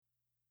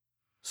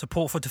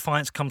Support for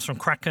Defiance comes from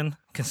Kraken,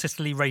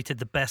 consistently rated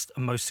the best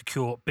and most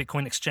secure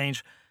Bitcoin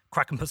exchange.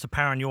 Kraken puts the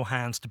power in your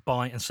hands to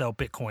buy and sell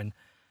Bitcoin.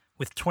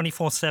 With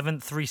 24/7,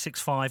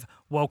 365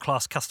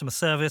 world-class customer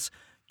service,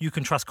 you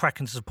can trust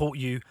Kraken to support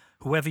you,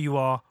 whoever you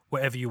are,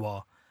 wherever you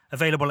are.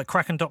 Available at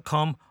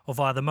kraken.com or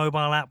via the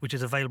mobile app, which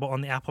is available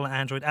on the Apple and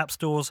Android app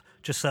stores.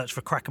 Just search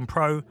for Kraken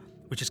Pro,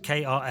 which is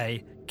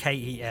KrakenPro.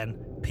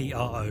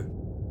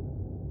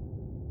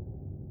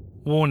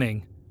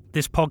 Warning: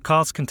 this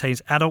podcast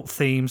contains adult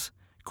themes,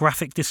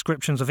 graphic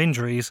descriptions of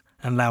injuries,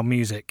 and loud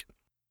music.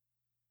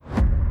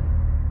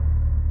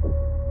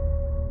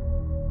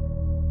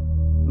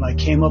 When I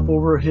came up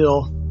over a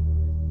hill,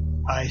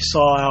 I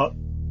saw out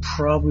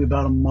probably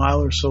about a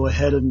mile or so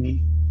ahead of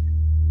me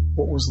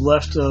what was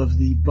left of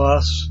the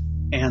bus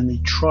and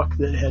the truck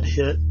that had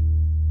hit,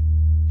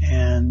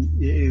 and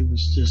it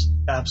was just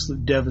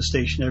absolute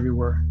devastation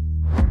everywhere.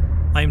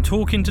 I am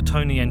talking to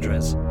Tony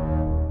Endres.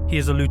 He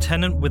is a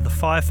lieutenant with the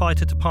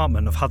firefighter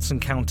department of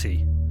Hudson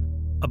County.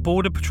 A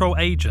Border Patrol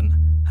agent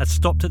had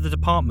stopped at the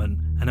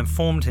department and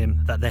informed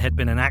him that there had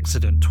been an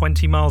accident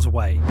 20 miles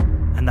away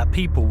and that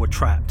people were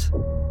trapped.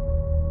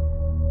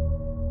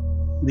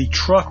 The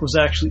truck was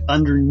actually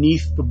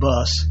underneath the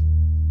bus,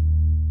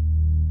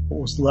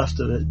 what was left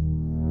of it.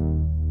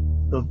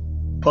 The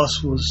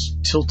bus was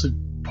tilted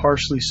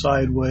partially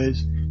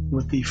sideways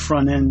with the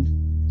front end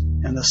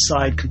and the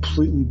side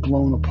completely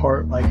blown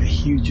apart like a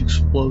huge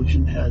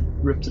explosion had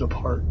ripped it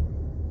apart.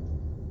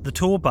 The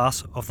tour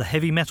bus of the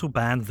heavy metal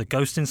band The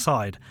Ghost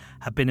Inside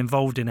had been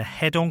involved in a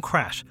head-on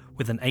crash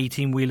with an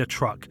 18-wheeler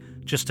truck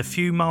just a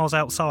few miles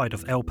outside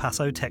of El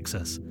Paso,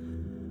 Texas.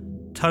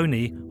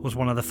 Tony was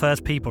one of the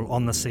first people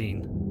on the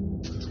scene.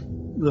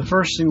 The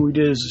first thing we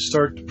did is to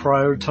start to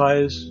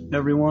prioritize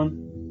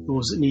everyone,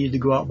 those that needed to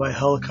go out by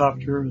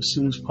helicopter as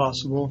soon as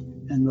possible,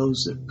 and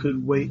those that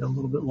could wait a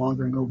little bit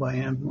longer and go by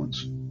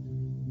ambulance.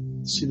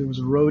 See, there was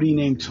a roadie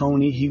named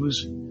Tony. He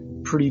was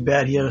pretty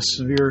bad. He had a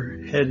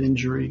severe head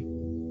injury.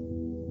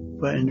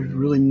 And there's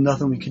really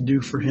nothing we could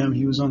do for him.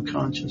 He was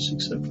unconscious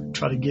except for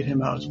try to get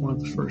him out as one of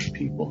the first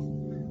people.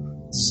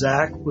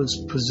 Zach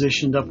was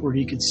positioned up where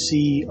he could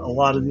see a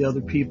lot of the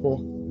other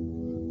people,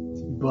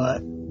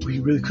 but we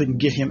really couldn't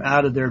get him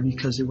out of there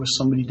because there was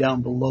somebody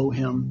down below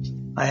him.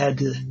 I had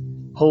to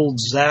hold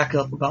Zach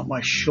up about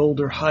my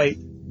shoulder height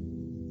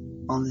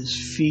on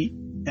his feet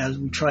as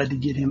we tried to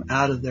get him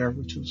out of there, it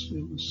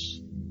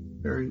was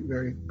very,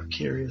 very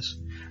precarious.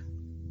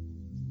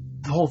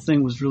 The whole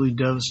thing was really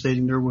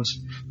devastating. The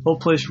whole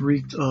place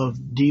reeked of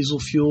diesel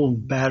fuel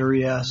and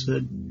battery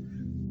acid.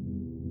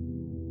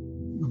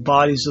 The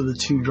bodies of the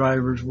two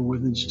drivers were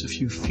within just a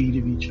few feet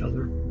of each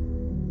other.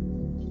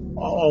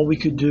 All we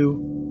could do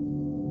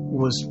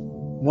was,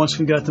 once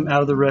we got them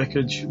out of the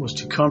wreckage, was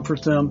to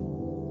comfort them,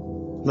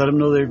 let them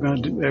know they were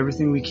going to do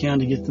everything we can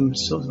to get them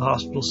to the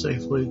hospital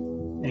safely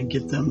and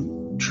get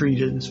them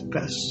treated as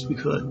fast as we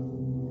could.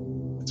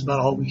 That's about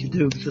all we could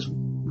do because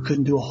we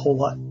couldn't do a whole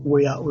lot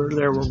way out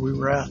there where we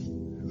were at.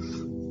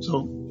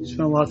 So we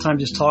spent a lot of time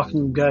just talking to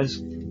them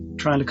guys,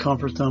 trying to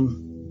comfort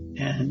them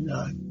and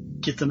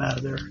get them out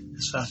of there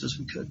as fast as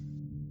we could.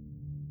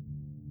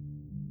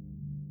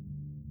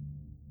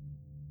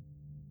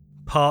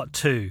 Part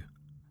 2.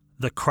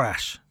 The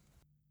Crash.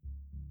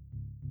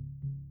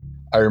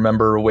 I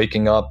remember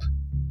waking up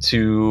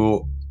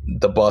to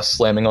the bus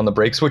slamming on the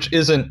brakes, which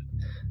isn't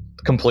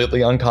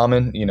completely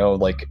uncommon. You know,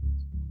 like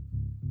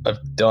I've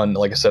done,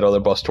 like I said, other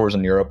bus tours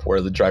in Europe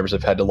where the drivers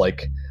have had to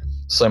like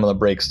slam on the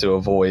brakes to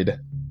avoid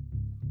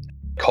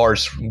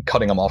cars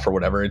cutting them off or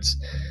whatever. It's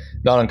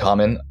not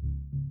uncommon,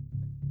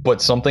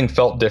 but something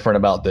felt different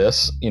about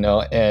this, you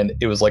know, and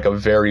it was like a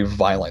very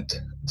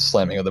violent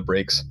slamming of the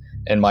brakes,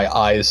 and my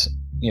eyes,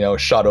 you know,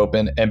 shot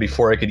open, and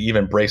before I could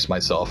even brace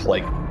myself,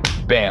 like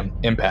bam,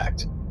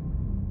 impact.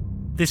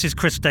 This is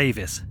Chris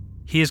Davis.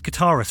 He is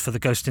guitarist for The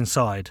Ghost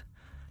Inside.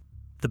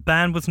 The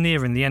band was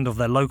nearing the end of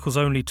their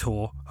locals-only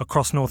tour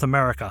across North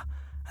America,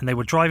 and they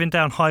were driving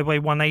down Highway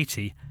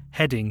 180,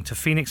 heading to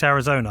Phoenix,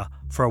 Arizona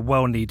for a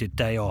well-needed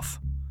day off.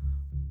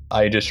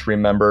 I just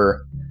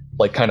remember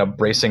like kind of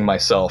bracing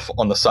myself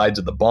on the sides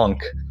of the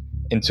bunk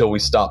until we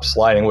stopped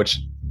sliding, which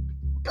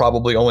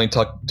probably only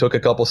took a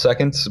couple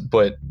seconds,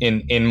 but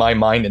in my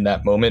mind in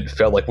that moment, it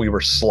felt like we were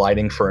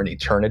sliding for an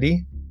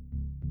eternity.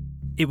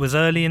 It was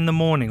early in the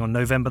morning on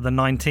November the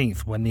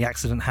 19th when the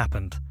accident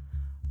happened.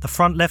 The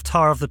front left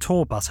tire of the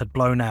tour bus had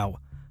blown out.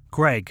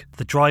 Greg,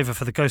 the driver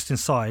for The Ghost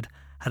Inside,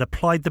 had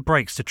applied the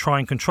brakes to try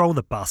and control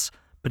the bus,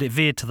 but it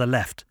veered to the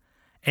left,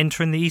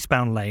 entering the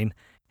eastbound lane,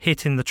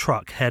 hitting the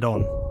truck head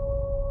on.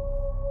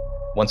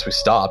 Once we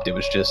stopped, it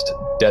was just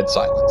dead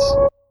silence.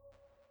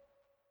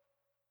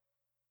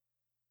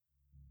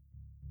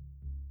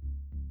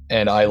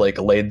 And I like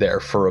laid there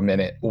for a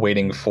minute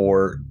waiting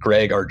for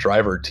Greg, our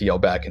driver, to yell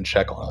back and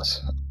check on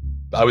us.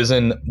 I was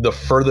in the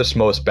furthest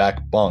most back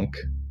bunk.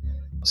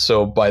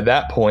 So by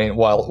that point,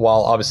 while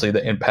obviously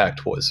the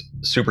impact was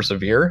super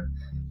severe,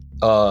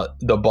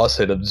 the bus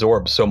had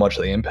absorbed so much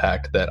of the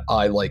impact that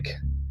I like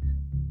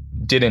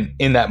didn't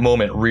in that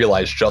moment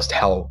realize just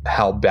how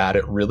bad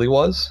it really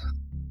was.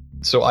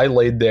 So I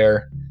laid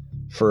there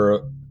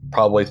for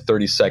probably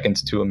 30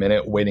 seconds to a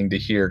minute waiting to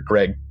hear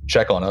Greg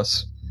check on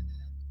us.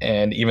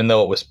 And even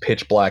though it was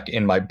pitch black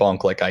in my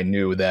bunk, like I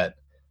knew that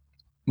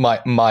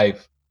my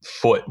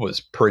foot was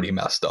pretty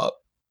messed up.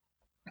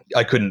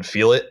 I couldn't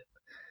feel it,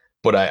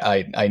 but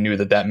I knew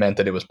that meant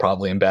that it was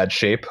probably in bad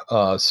shape.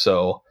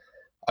 So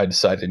I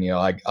decided,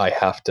 I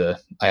have to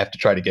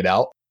try to get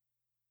out.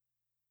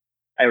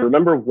 I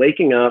remember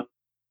waking up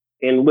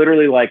and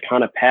literally like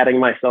kind of patting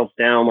myself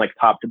down, like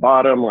top to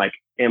bottom, like,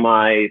 am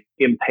I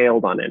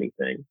impaled on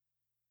anything?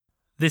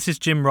 This is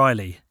Jim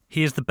Riley.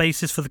 He is the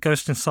bassist for The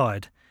Ghost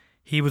Inside.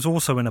 He was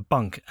also in a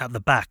bunk at the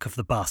back of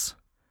the bus.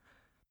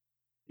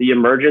 The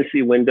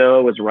emergency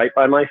window was right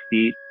by my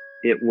feet.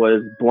 It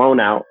was blown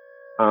out,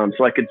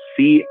 so I could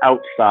see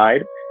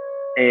outside.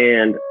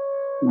 And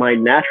my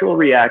natural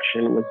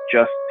reaction was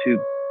just to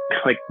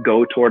like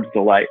go towards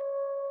the light.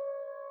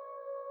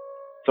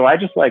 So I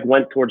just like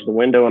went towards the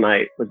window, and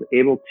I was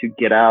able to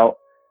get out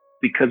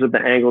because of the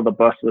angle the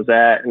bus was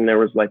at. And there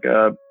was like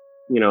there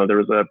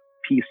was a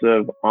piece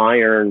of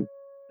iron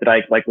that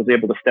I like was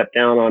able to step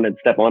down on and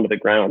step onto the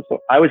ground. So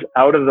I was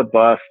out of the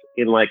bus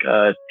in like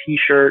a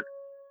t-shirt,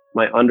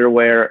 my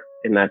underwear,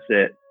 and that's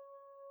it.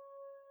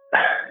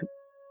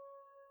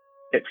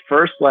 At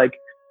first, like,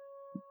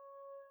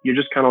 you're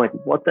just kind of like,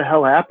 what the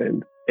hell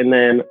happened? And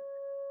then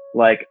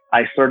like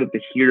I started to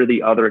hear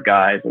the other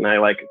guys, and I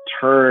like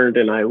turned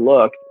and I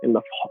looked, and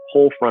the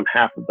whole front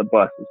half of the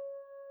bus is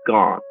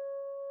gone.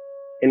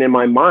 And in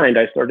my mind,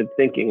 I started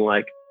thinking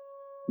like,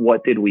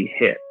 what did we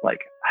hit? Like,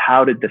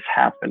 how did this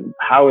happen?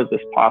 How is this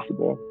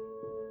possible?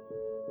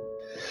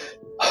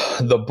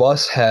 The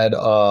bus had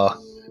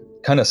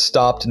kind of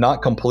stopped,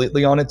 not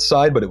completely on its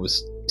side, but it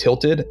was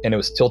tilted, and it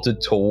was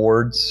tilted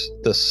towards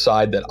the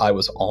side that I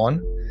was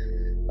on.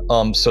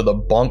 So the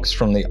bunks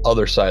from the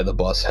other side of the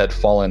bus had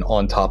fallen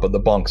on top of the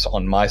bunks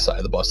on my side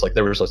of the bus. Like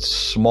there was a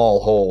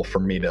small hole for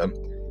me to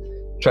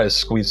try to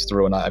squeeze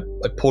through, and I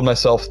pulled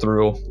myself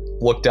through,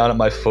 looked down at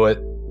my foot,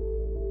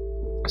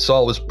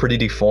 saw it was pretty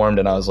deformed,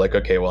 and I was like,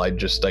 okay, well, I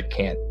just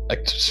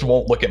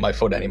won't look at my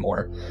foot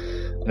anymore.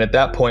 And at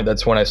that point,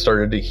 that's when I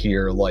started to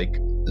hear like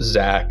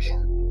Zach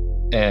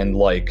and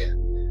like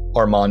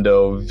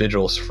Armando,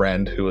 Vigil's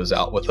friend who was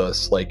out with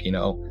us, like,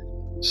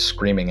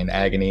 screaming in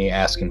agony,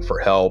 asking for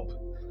help.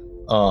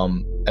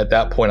 At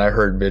that point, I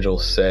heard Vigil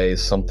say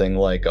something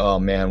like, oh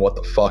man, what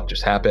the fuck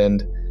just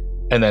happened?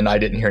 And then I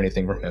didn't hear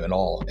anything from him at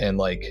all. And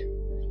like,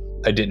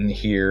 I didn't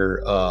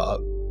hear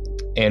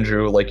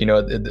Andrew, like,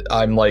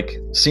 I'm like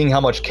seeing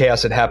how much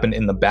chaos had happened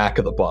in the back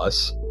of the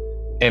bus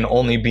and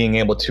only being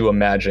able to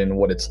imagine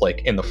what it's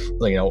like in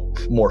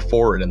the, more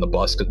forward in the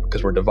bus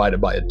because we're divided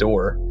by a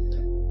door.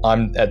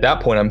 At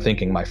that point, I'm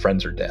thinking my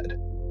friends are dead.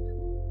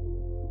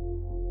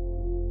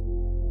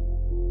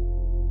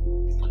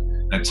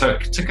 It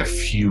took a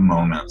few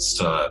moments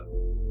to,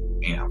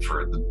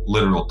 for the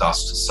literal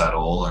dust to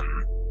settle, and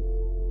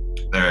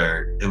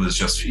it was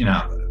just,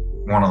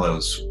 one of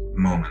those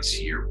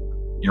moments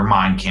your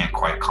mind can't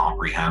quite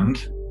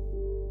comprehend.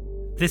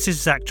 This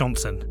is Zach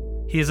Johnson.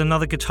 He is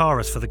another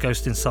guitarist for The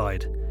Ghost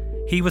Inside.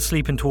 He was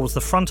sleeping towards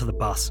the front of the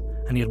bus,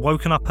 and he had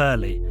woken up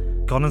early,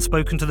 gone and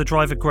spoken to the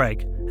driver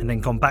Greg, and then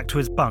gone back to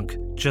his bunk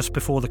just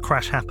before the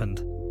crash happened.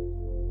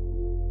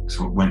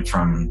 So it went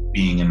from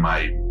being in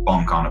my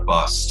bunk on a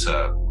bus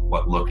to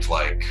what looked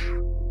like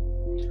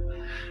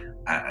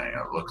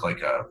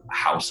a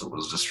house that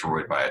was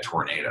destroyed by a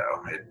tornado.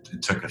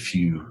 It took a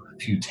few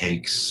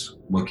takes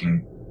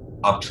looking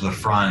up to the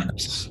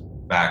front,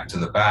 back to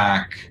the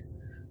back,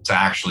 to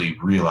actually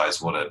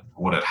realize what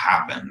had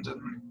happened.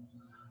 And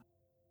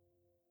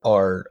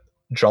our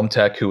drum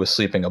tech, who was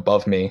sleeping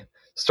above me,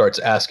 starts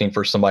asking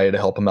for somebody to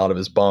help him out of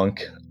his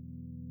bunk.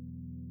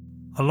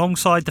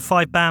 Alongside the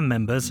 5 band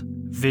members,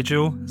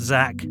 Vigil,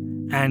 Zach,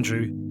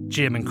 Andrew,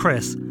 Jim and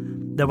Chris,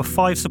 there were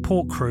 5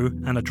 support crew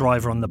and a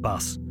driver on the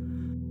bus.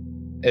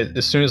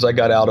 As soon as I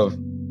got out of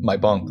my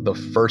bunk, the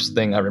first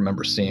thing I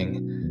remember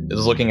seeing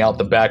is looking out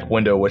the back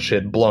window, which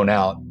had blown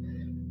out,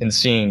 and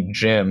seeing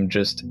Jim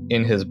just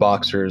in his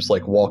boxers,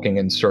 like walking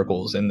in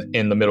circles in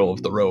the middle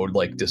of the road,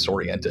 like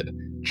disoriented,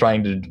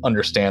 trying to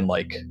understand,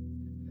 like,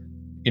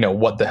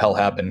 what the hell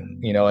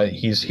happened.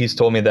 He's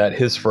told me that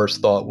his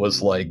first thought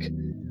was like,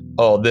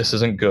 oh, this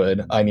isn't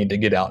good. I need to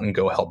get out and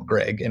go help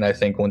Greg. And I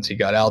think once he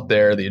got out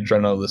there, the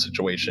adrenaline of the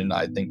situation,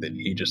 I think that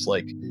he just,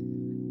 like,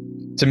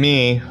 to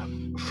me,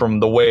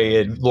 from the way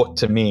it looked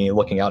to me,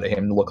 looking out at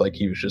him, it looked like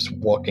he was just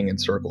walking in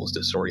circles,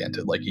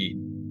 disoriented, like he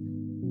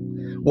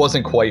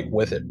wasn't quite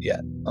with it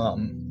yet,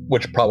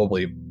 which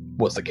probably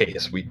was the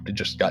case. We had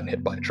just gotten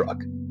hit by a truck.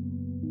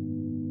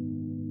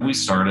 We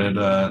started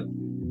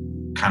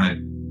kind of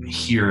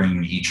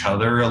hearing each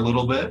other a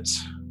little bit,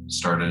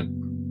 started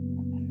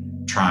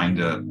trying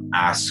to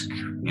ask,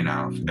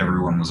 if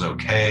everyone was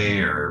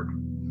okay, or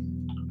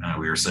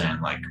we were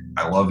saying, like,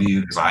 I love you,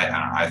 because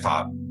I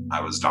thought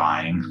I was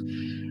dying.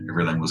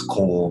 Everything was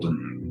cold,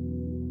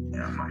 and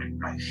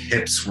my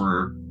hips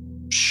were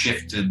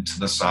shifted to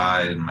the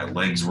side, and my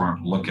legs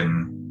weren't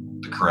looking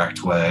the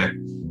correct way.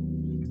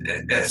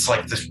 it's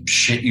like the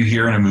shit you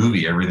hear in a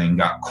movie. Everything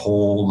got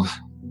cold,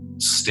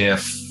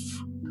 stiff.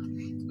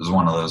 It was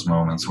one of those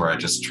moments where I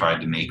just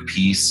tried to make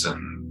peace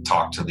and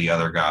talk to the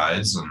other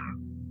guys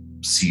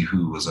and see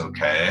who was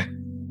okay.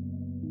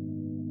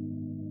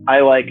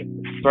 I like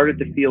started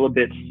to feel a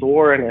bit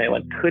sore, and I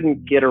like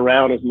couldn't get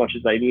around as much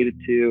as I needed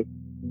to.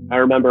 I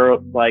remember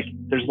like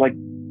there's like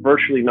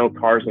virtually no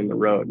cars on the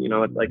road. You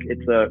know, it's like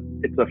it's a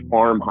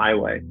farm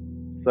highway.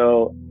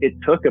 So it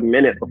took a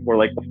minute before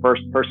like the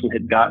first person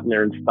had gotten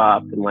there and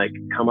stopped and like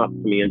come up to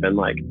me and been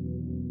like,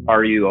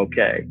 "Are you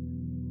okay?"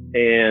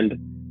 And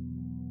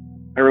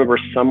I remember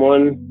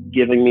someone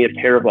giving me a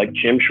pair of like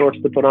gym shorts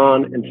to put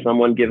on, and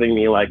someone giving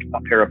me like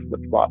a pair of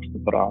flip flops to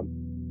put on.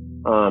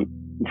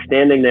 And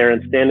standing there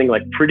and standing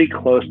like pretty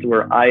close to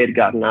where I had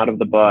gotten out of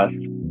the bus,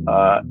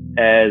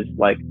 as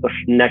like the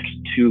next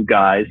two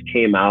guys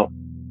came out.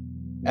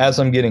 As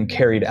I'm getting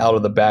carried out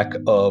of the back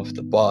of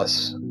the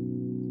bus,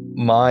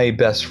 my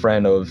best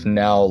friend of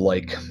now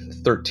like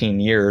 13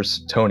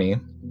 years, Tony,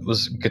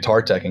 was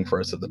guitar teching for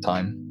us at the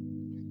time.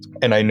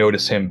 And I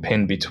noticed him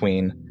pinned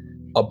between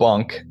a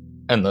bunk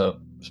and the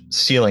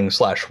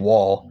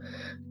ceiling/wall.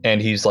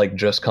 And he's like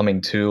just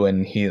coming to,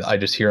 and I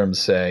just hear him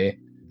say,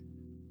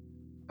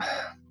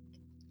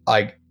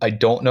 I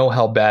don't know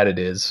how bad it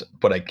is,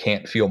 but I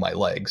can't feel my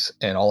legs.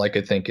 And all I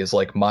could think is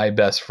like my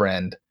best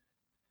friend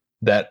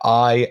that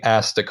I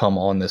asked to come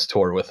on this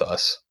tour with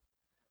us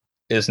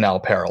is now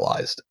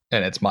paralyzed,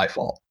 and it's my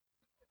fault.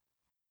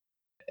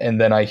 And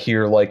then I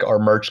hear like our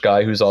merch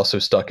guy, who's also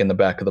stuck in the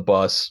back of the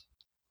bus,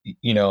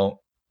 you know,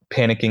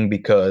 panicking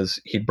because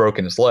he'd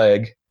broken his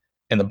leg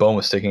and the bone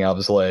was sticking out of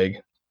his leg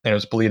and it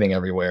was bleeding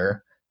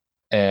everywhere.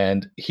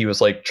 And he was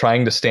like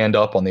trying to stand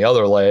up on the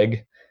other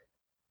leg,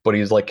 but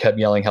he's like kept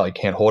yelling how he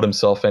can't hold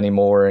himself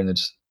anymore. And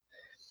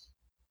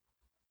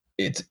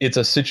it's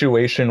a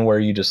situation where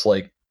you just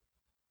like,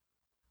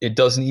 it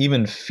doesn't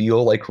even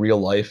feel like real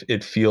life.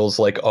 It feels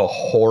like a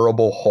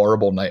horrible,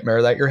 horrible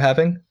nightmare that you're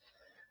having.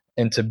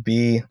 And to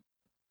be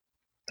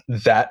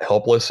that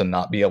helpless and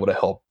not be able to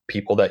help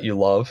people that you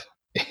love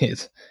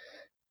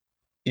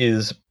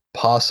is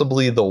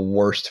possibly the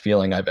worst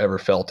feeling I've ever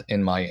felt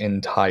in my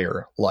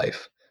entire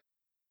life.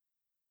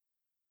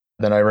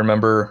 Then I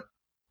remember,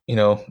 you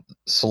know,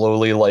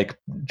 slowly like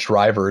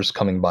drivers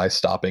coming by,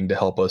 stopping to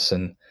help us,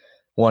 and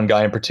one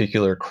guy in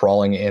particular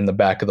crawling in the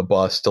back of the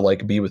bus to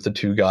like be with the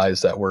two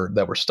guys that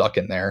were stuck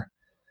in there.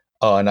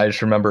 And I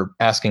just remember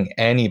asking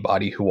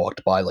anybody who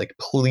walked by, like,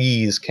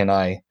 please, can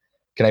I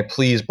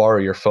please borrow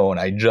your phone?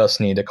 I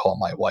just need to call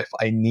my wife.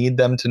 I need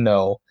them to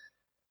know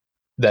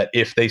that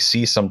if they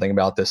see something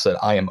about this, that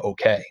I am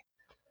okay.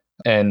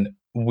 And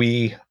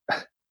we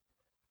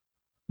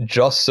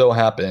just so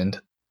happened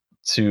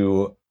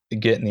to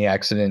get in the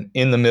accident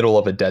in the middle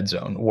of a dead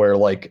zone where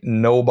like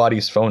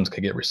nobody's phones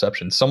could get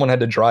reception. Someone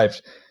had to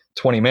drive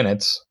 20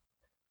 minutes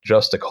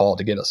just to call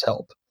to get us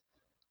help.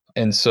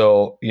 And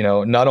so, you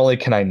know, not only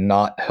can I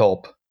not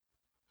help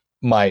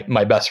my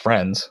best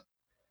friends,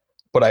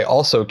 but I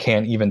also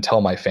can't even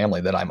tell my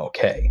family that I'm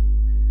okay.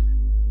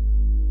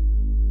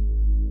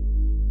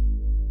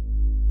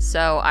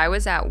 So I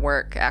was at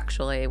work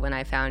actually when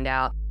I found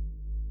out.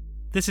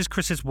 This is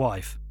Chris's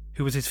wife,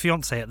 who was his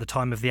fiancée at the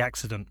time of the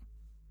accident.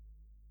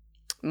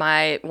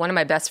 One of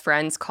my best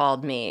friends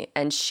called me,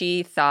 and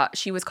she thought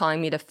she was calling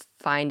me to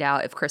find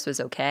out if Chris was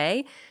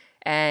okay,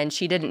 and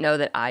she didn't know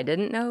that I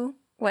didn't know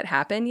what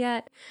happened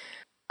yet.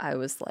 I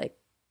was like,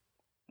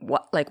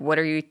 what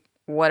are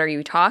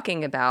you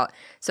talking about?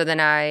 So then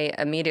I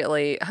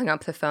immediately hung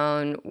up the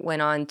phone,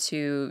 went on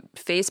to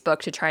Facebook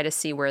to try to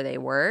see where they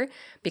were,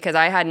 because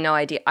I had no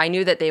idea. I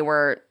knew that they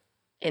were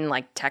in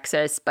like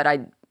Texas, but I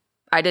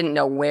didn't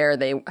know where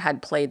they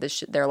had played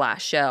their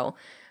last show.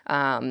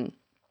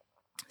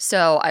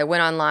 So I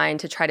went online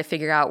to try to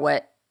figure out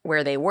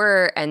where they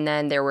were, and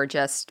then there were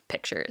just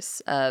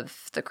pictures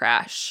of the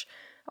crash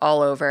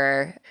all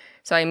over.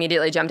 So I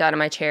immediately jumped out of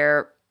my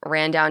chair,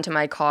 ran down to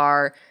my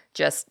car,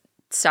 just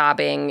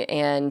sobbing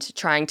and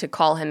trying to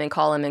call him,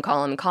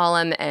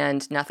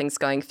 and nothing's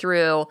going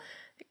through.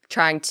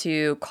 Trying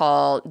to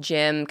call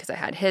Jim because I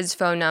had his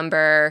phone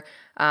number,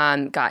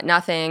 got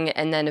nothing.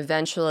 And then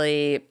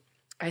eventually,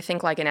 I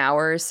think like an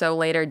hour or so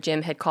later,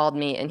 Jim had called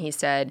me and he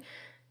said,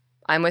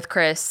 "I'm with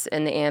Chris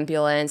in the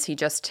ambulance. He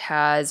just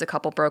has a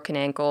couple broken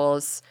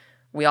ankles.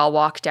 We all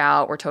walked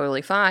out. We're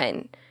totally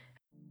fine."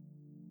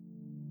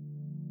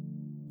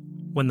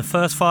 When the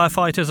first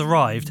firefighters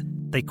arrived,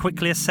 they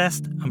quickly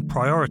assessed and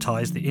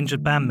prioritised the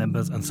injured band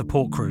members and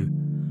support crew.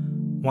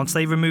 Once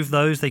they removed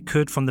those they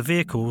could from the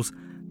vehicles,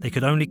 they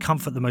could only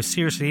comfort the most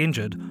seriously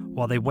injured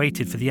while they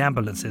waited for the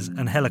ambulances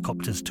and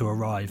helicopters to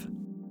arrive.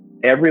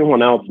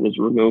 Everyone else was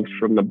removed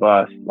from the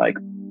bus, like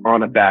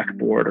on a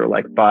backboard or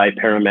like by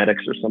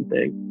paramedics or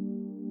something.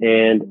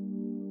 And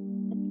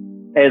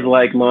as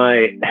like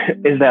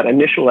as that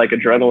initial like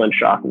adrenaline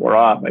shock wore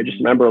off, I just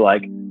remember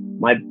like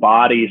my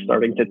body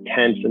starting to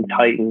tense and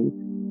tighten,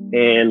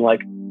 and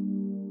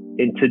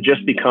to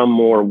just become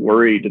more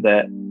worried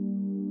that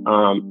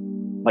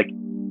like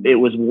it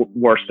was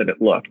worse than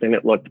it looked, and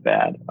it looked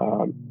bad.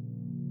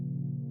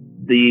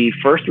 the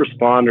first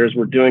responders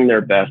were doing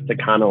their best to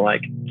kind of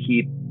like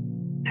keep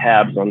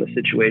tabs on the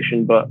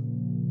situation. But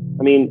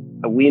I mean,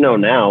 we know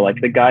now,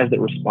 like the guys that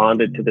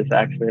responded to this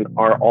accident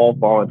are all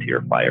volunteer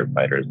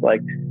firefighters.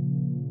 Like,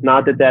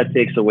 not that that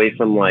takes away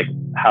from like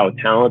how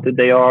talented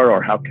they are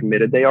or how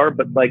committed they are,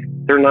 but like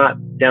they're not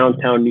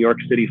downtown New York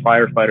City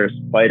firefighters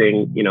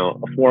fighting, you know,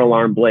 a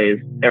 4-alarm blaze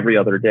every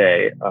other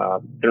day.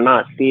 They're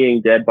not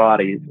seeing dead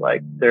bodies.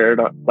 Like they're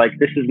not like,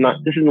 this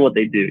isn't what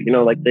they do. You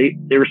know, like they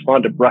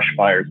respond to brush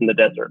fires in the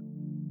desert.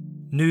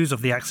 News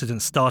of the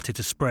accident started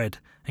to spread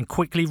and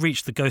quickly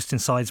reached the Ghost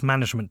Inside's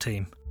management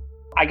team.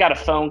 I got a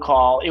phone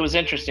call. It was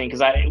interesting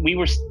because I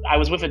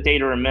was with A Day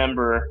to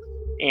Remember,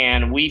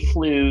 and we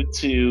flew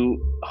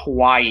to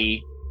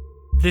Hawaii.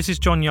 This is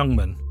John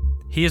Youngman.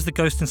 He is the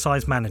Ghost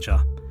Inside's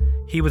manager.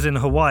 He was in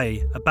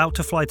Hawaii, about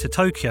to fly to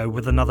Tokyo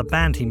with another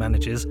band he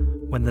manages,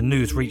 when the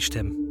news reached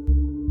him.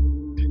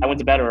 I went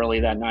to bed early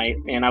that night,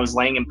 and I was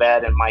laying in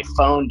bed, and my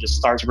phone just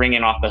starts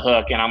ringing off the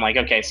hook, and I'm like,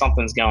 okay,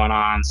 something's going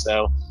on.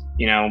 So,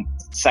 you know,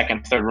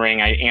 second, third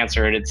ring, I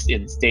answer it.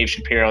 It's Dave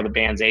Shapiro, the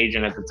band's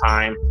agent at the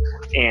time.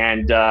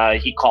 And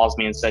he calls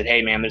me and said,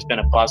 hey, man, there's been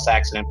a bus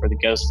accident for the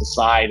Ghost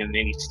Inside. And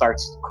then he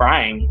starts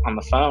crying on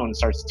the phone,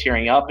 starts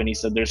tearing up. And he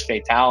said, there's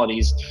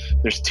fatalities.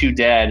 There's 2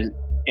 dead.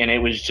 And it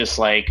was just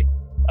like,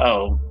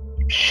 oh,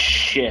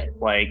 shit.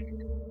 Like,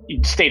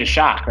 state of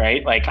shock,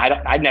 right? Like,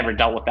 I'd never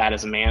dealt with that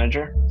as a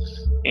manager.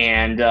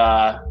 And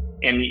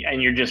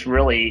you're just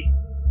really...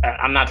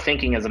 I'm not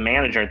thinking as a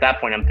manager at that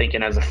point. I'm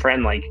thinking as a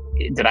friend, like,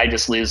 did I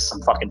just lose some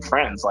fucking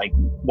friends? Like,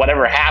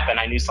 whatever happened,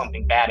 I knew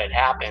something bad had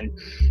happened.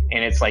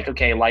 And it's like,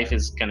 okay, life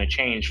is going to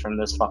change from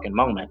this fucking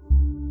moment.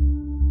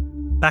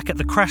 Back at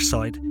the crash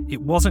site,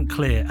 it wasn't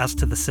clear as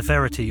to the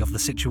severity of the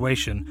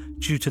situation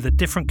due to the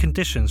different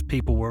conditions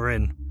people were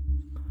in.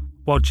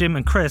 While Jim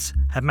and Chris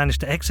had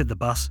managed to exit the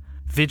bus,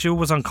 Vigil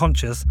was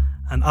unconscious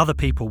and other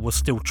people were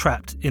still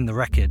trapped in the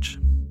wreckage.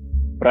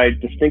 But I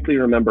distinctly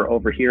remember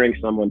overhearing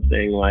someone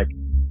saying, like,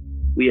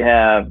 we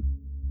have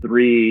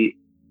 3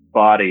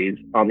 bodies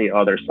on the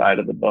other side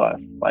of the bus,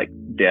 like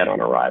dead on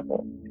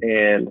arrival.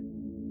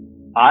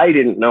 And I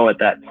didn't know at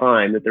that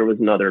time that there was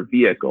another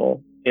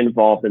vehicle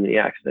involved in the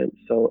accident.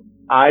 So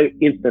I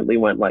instantly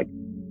went like,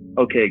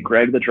 okay,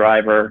 Greg, the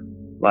driver,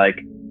 like,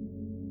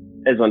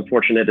 as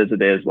unfortunate as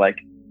it is, like,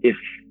 if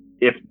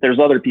there's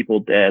other people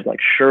dead, like,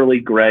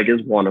 surely Greg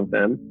is one of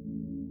them.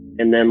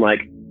 And then,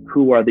 like,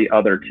 who are the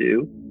other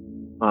 2?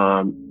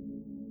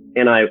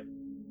 And I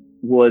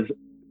was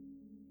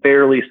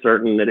fairly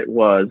certain that it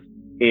was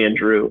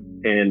Andrew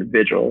and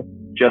Vigil,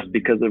 just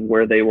because of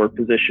where they were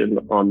positioned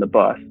on the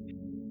bus.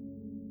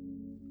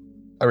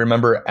 I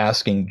remember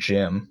asking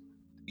Jim,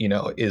 you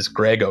know, is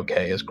Greg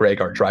okay? Is Greg,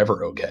 our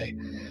driver, okay?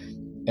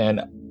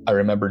 And I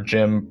remember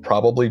Jim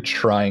probably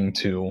trying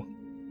to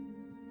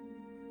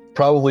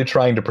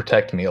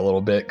protect me a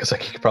little bit, because I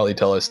could probably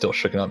tell I was still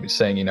shooken up. He's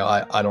saying, you know,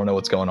 I don't know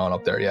what's going on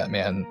up there yet,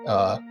 man.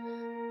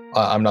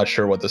 I'm not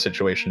sure what the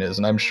situation is.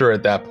 And I'm sure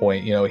at that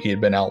point, you know, he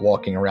had been out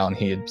walking around.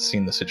 He had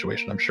seen the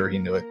situation. I'm sure he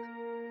knew it.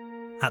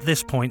 At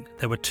this point,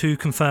 there were 2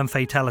 confirmed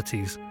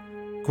fatalities.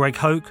 Greg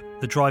Hoke,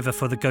 the driver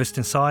for the Ghost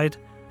Inside,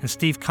 and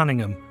Steve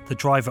Cunningham, the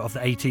driver of the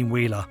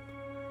 18-wheeler.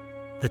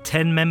 The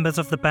 10 members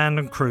of the band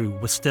and crew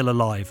were still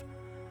alive,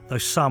 though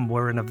some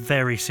were in a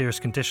very serious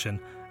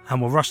condition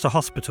and were rushed to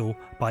hospital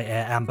by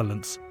air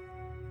ambulance.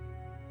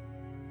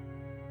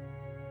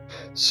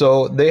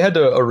 So they had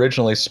to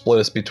originally split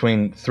us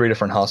between 3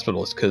 different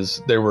hospitals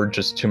because there were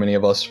just too many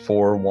of us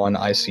for one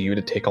ICU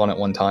to take on at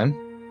one time.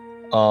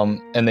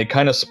 And they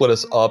kind of split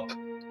us up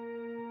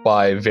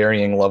by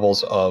varying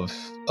levels of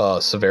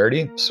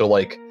severity. So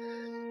like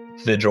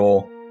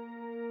Vigil,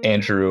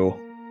 Andrew,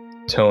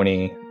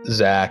 Tony,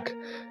 Zach,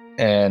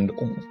 and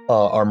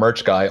our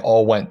merch guy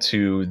all went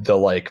to the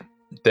like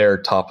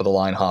their top of the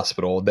line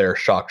hospital, their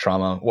shock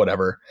trauma,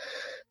 whatever.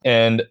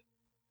 And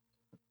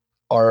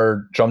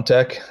our jump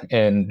tech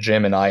and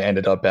Jim and I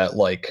ended up at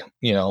like,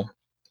 you know,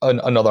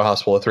 another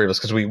hospital, the 3 of us,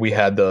 because we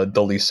had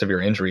the least severe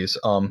injuries.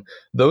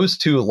 Those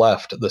 2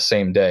 left the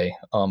same day,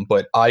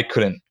 but I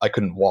couldn't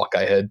walk.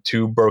 I had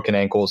 2 broken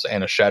ankles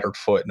and a shattered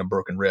foot and a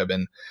broken rib,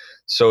 and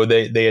so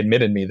they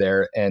admitted me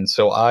there. And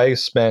so I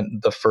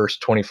spent the first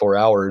 24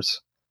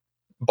 hours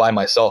by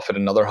myself at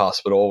another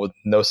hospital with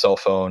no cell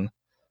phone,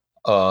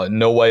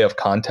 no way of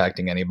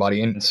contacting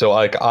anybody. And so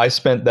like I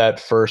spent that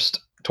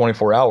first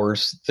 24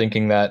 hours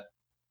thinking that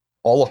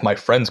all of my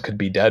friends could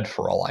be dead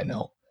for all I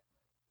know.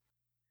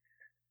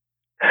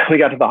 We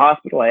got to the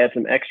hospital. I had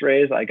some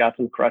x-rays. I got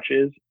some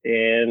crutches,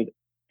 and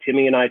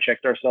Timmy and I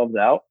checked ourselves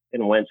out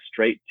and went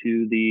straight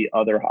to the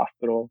other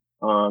hospital.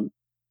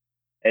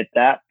 At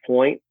that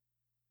point,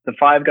 the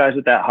 5 guys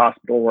at that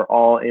hospital were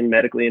all in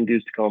medically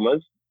induced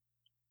comas.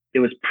 It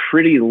was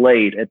pretty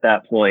late at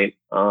that point,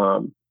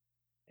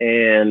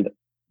 and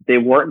they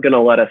weren't going to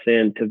let us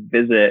in to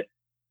visit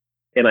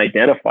and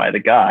identify the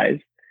guys.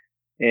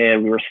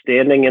 And we were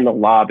standing in the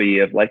lobby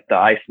of like the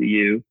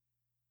ICU,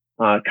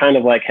 kind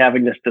of like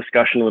having this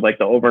discussion with like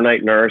the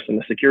overnight nurse and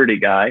the security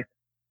guy.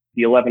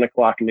 The 11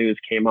 o'clock news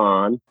came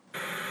on.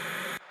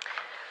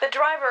 The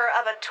driver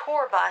of a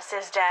tour bus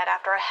is dead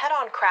after a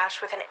head-on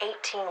crash with an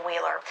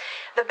 18-wheeler.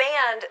 The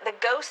band, The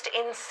Ghost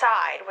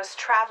Inside, was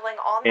traveling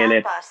on And that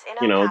it's, bus in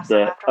you know, El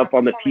Paso after up a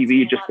on the performance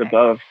TV in just Monday.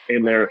 above,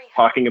 and they're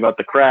talking about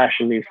the crash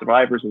and these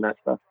survivors and that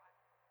stuff.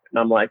 And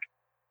I'm like,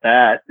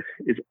 that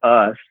is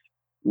us.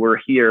 We're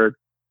here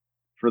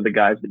for the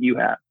guys that you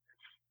have.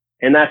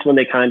 And that's when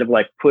they kind of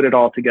like put it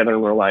all together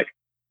and we're like,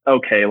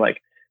 okay,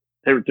 like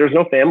there's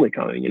no family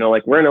coming, you know,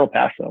 like we're in El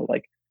Paso,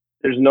 like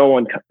there's no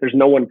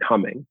one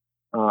coming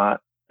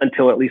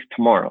until at least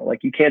tomorrow.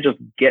 Like you can't just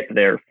get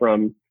there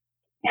from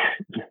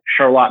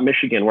Charlotte,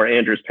 Michigan, where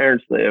Andrew's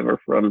parents live, or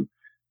from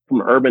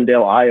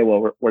Urbandale,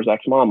 Iowa, where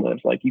Zach's mom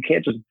lives. Like you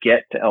can't just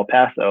get to El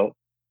Paso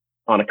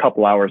on a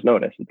couple hours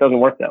notice. It doesn't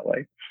work that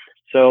way.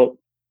 So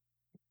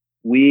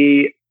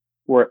we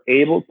were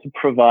able to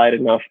provide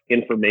enough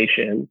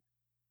information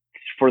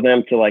for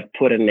them to like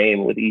put a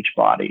name with each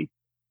body.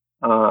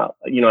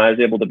 You know, I was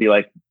able to be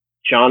like,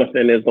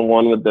 Jonathan is the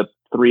one with the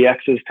 3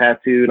 X's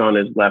tattooed on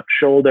his left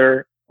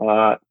shoulder.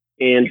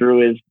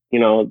 Andrew is, you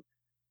know,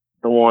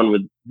 the one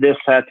with this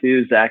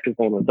tattoo. Zach is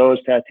the one with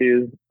those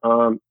tattoos.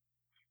 And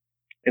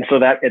so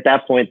that at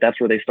that point, that's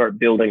where they start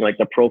building like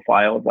the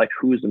profile of like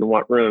who's in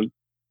what room.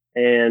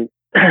 And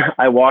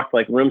I walked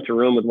like room to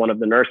room with one of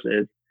the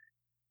nurses,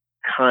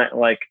 kind of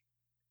like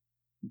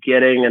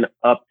getting an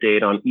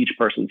update on each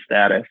person's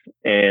status.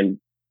 And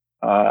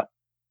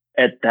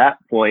at that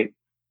point,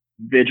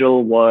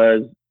 Vigil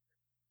was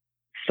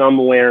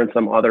somewhere in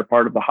some other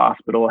part of the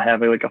hospital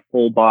having like a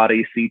full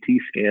body CT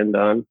scan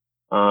done.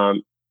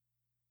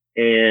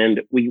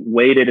 And we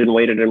waited and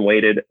waited and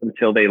waited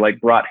until they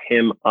like brought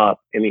him up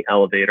in the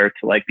elevator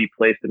to like be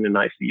placed in an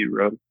ICU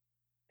room.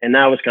 And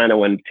that was kind of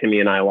when Timmy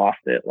and I lost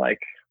it. Like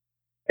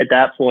at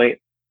that point,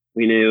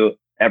 we knew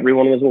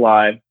everyone was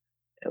alive,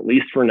 at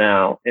least for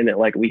now. And that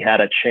like we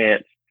had a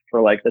chance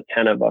for like the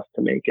 10 of us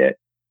to make it.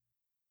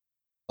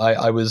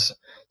 I was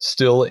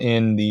still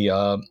in the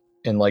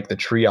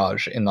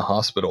triage in the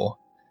hospital,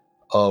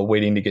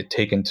 waiting to get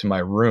taken to my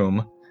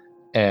room,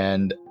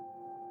 and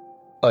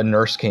a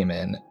nurse came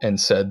in and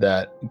said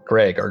that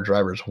Greg, our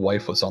driver's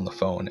wife, was on the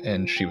phone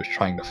and she was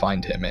trying to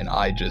find him. And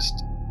I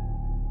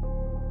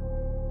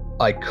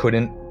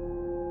couldn't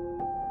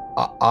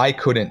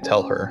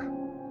tell her.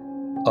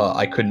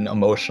 I couldn't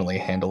emotionally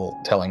handle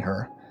telling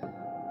her.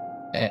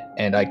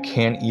 And I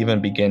can't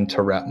even begin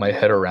to wrap my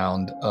head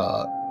around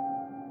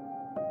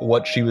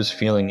what she was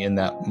feeling in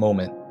that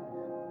moment,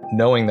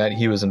 knowing that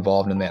he was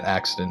involved in that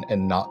accident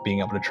and not being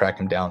able to track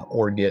him down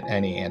or get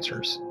any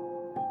answers.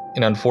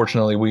 And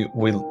unfortunately,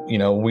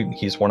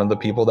 he's one of the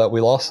people that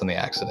we lost in the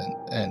accident.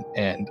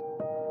 And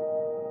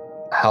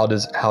how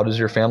does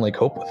your family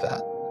cope with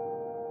that?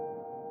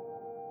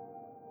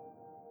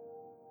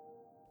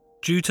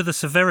 Due to the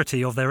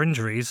severity of their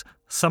injuries,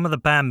 some of the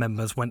band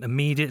members went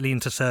immediately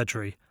into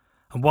surgery.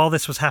 And while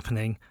this was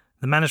happening,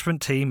 the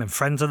management team and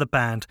friends of the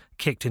band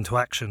kicked into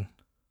action.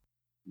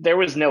 There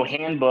was no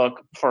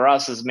handbook for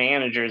us as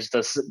managers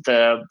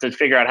to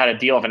figure out how to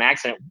deal with an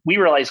accident. We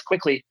realized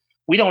quickly,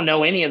 we don't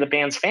know any of the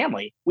band's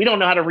family. We don't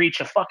know how to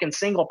reach a fucking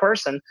single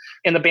person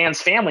in the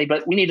band's family,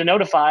 but we need to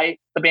notify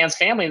the band's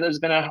family that there's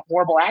been a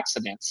horrible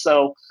accident.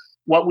 So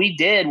what we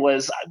did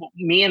was,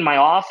 me and my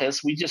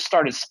office, we just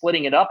started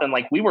splitting it up, and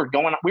like we were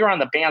on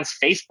the band's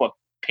Facebook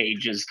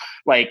pages,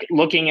 like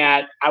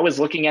I was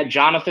looking at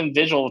Jonathan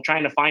Vigil,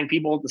 trying to find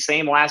people with the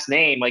same last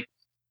name. Like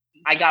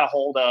I got a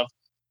hold of,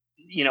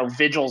 you know,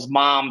 Vigil's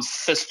mom's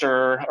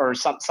sister or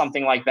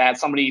something like that.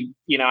 Somebody,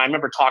 you know, I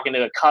remember talking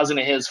to a cousin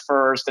of his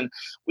first, and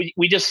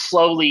we just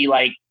slowly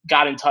like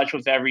got in touch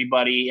with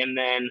everybody. And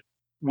then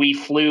we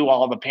flew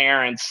all the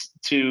parents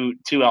to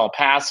El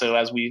Paso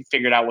as we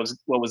figured out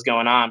what was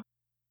going on.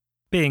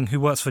 Bing, who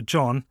works for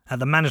John at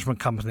the management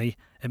company,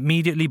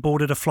 immediately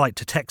boarded a flight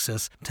to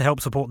Texas to help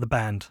support the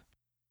band.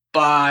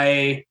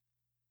 By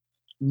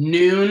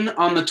noon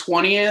on the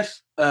 20th,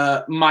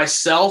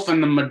 myself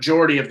and the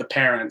majority of the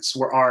parents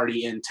were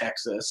already in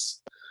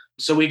Texas.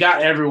 So we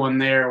got everyone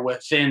there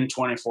within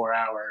 24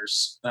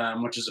 hours,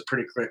 which is a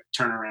pretty quick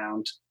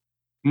turnaround.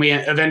 We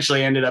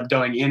eventually ended up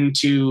going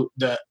into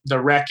the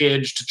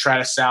wreckage to try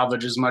to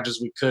salvage as much as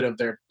we could of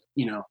their,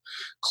 you know,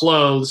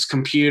 clothes,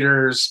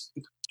 computers,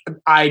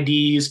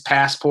 IDs,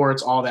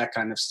 passports, all that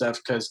kind of stuff,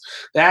 because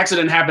the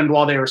accident happened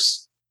while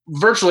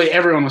virtually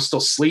everyone was still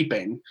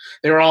sleeping.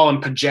 They were all in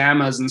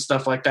pajamas and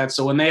stuff like that.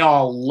 So when they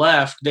all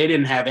left, they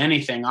didn't have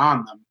anything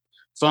on them.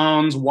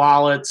 Phones,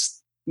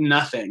 wallets,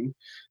 nothing.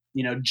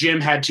 You know, Jim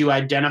had to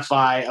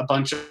identify a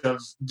bunch of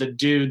the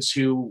dudes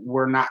who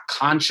were not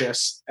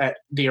conscious at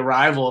the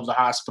arrival of the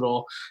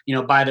hospital, you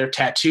know, by their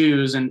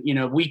tattoos. And, you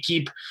know, we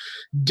keep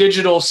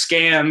digital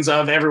scans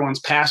of everyone's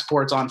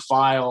passports on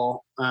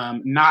file,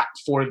 not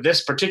for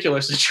this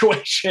particular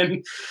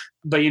situation,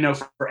 but, you know,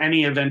 for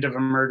any event of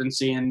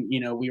emergency. And, you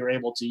know, we were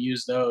able to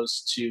use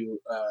those to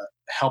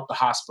help the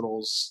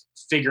hospitals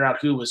figure out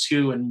who was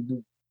who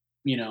and,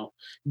 you know,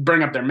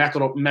 bring up their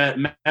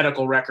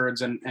medical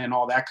records and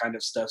all that kind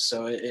of stuff.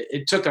 So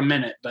it took a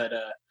minute, but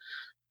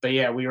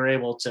yeah, we were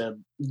able to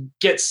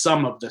get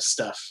some of the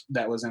stuff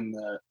that was in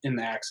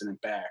the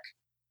accident back.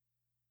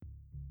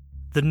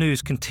 The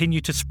news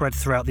continued to spread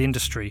throughout the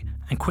industry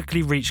and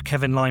quickly reached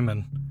Kevin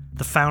Lyman,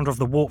 the founder of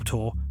the Warped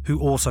Tour, who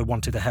also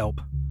wanted to help.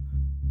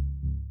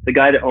 The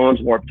guy that owns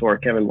Warped Tour,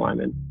 Kevin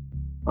Lyman,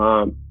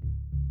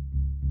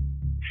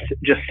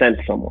 just sent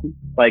someone.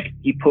 Like,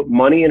 he put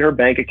money in her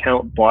bank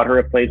account, bought her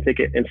a plane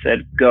ticket, and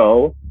said,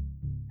 "Go,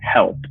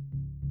 help."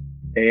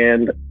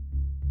 And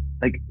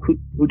like,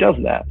 who does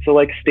that? So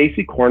like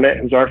Stacy Cornett,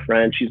 who's our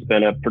friend, she's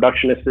been a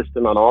production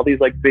assistant on all these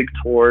like big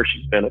tours.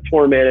 She's been a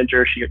tour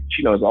manager.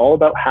 She knows all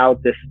about how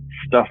this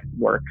stuff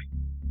works.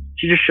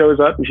 She just shows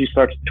up and she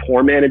starts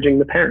tour managing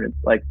the parents.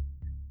 Like,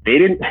 they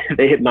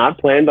had not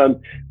planned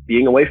on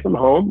being away from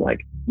home.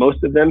 Like,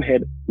 most of them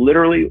had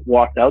literally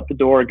walked out the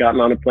door,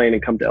 gotten on a plane,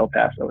 and come to El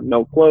Paso.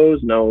 No clothes,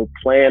 no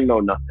plan,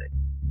 no nothing.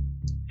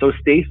 So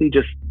Stacy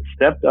just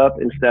stepped up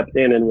and stepped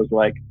in and was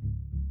like,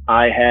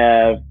 "I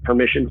have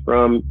permission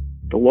from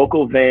the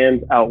local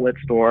Vans outlet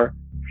store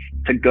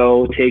to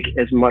go take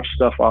as much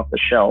stuff off the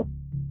shelf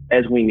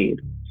as we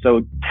need.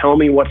 So tell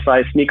me what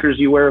size sneakers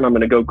you wear, and I'm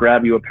going to go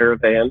grab you a pair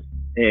of Vans."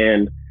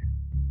 And,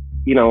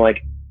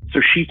 so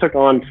she took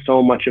on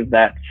so much of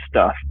that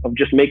stuff of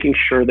just making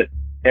sure that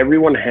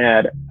everyone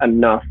had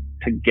enough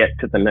to get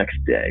to the next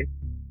day.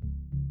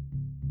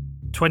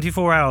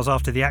 24 hours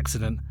after the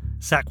accident,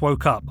 Zach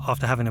woke up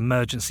after having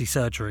emergency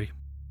surgery.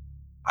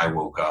 I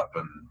woke up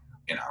and,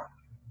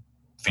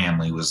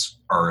 family was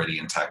already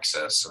in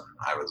Texas, and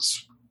I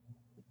was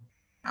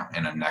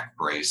in a neck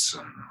brace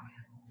and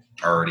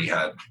already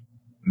had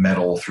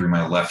metal through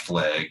my left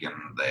leg, and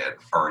they had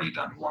already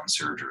done one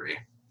surgery.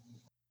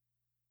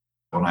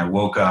 When I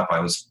woke up, I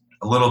was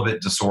a little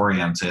bit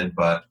disoriented,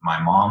 but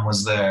my mom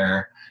was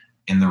there.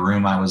 In the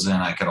room I was in,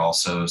 I could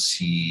also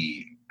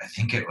see, I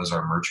think it was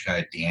our merch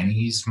guy,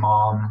 Danny's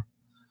mom.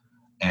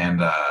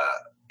 And,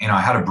 I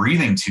had a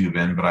breathing tube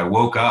in, but I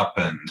woke up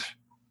and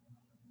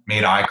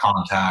made eye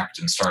contact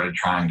and started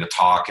trying to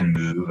talk and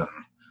move. And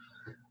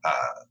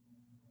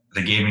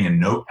they gave me a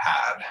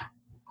notepad.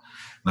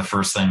 The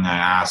first thing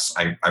I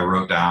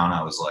wrote down,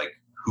 I was like,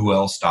 "Who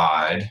else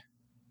died?"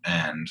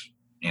 And,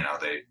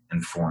 they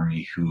informed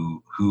me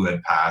who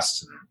had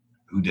passed and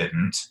who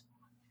didn't.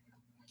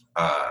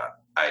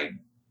 I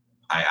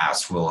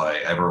asked, "Will I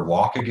ever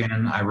walk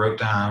again?" I wrote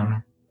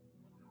down.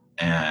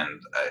 And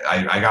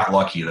I got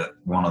lucky that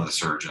one of the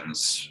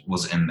surgeons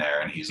was in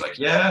there, and he's like,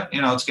 "Yeah,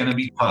 it's going to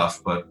be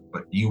tough, but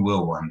you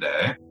will one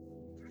day."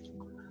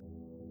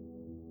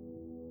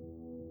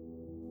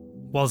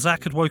 While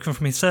Zach had woken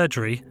from his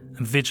surgery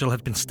and Vigil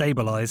had been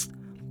stabilised,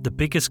 the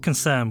biggest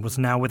concern was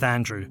now with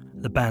Andrew,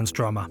 the band's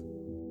drummer.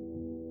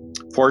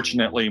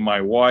 Fortunately, my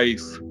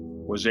wife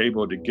was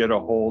able to get a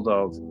hold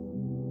of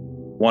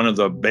one of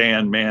the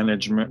band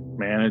managers,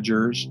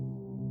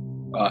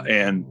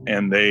 and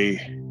they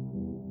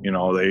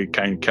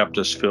kind of kept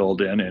us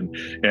filled in,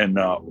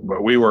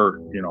 but we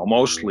were,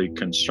 mostly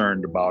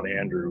concerned about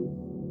Andrew,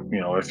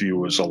 if he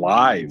was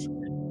alive.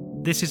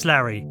 This is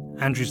Larry,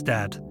 Andrew's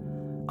dad.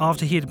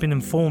 After he had been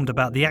informed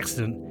about the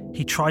accident,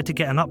 he tried to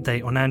get an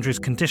update on Andrew's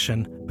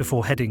condition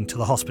before heading to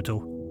the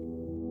hospital.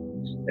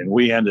 And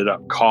we ended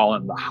up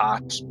calling the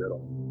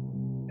hospital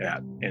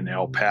in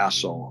El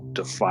Paso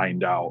to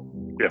find out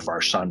if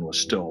our son was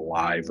still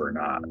alive or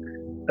not.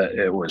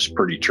 It was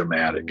pretty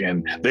traumatic,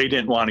 and they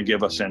didn't want to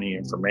give us any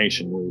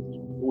information.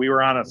 We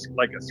were on a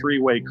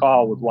three-way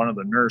call with one of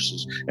the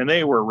nurses, and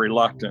they were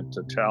reluctant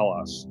to tell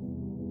us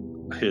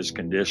his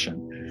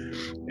condition.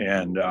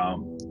 And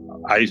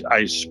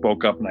I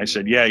spoke up and I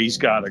said, "Yeah, he's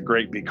got a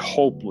great big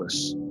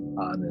hopeless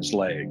on his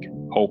leg,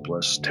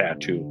 hopeless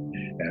tattoo."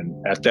 And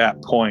at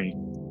that point,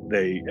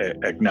 they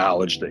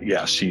acknowledged that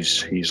yes,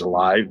 he's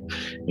alive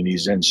and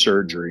he's in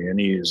surgery and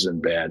he is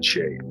in bad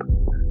shape.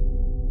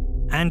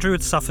 Andrew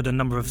had suffered a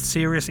number of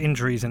serious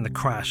injuries in the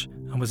crash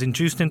and was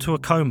induced into a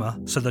coma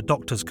so the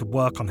doctors could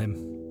work on him.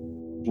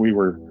 We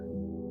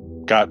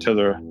got to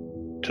the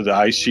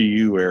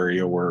ICU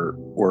area where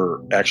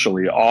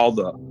actually all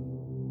the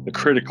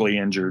critically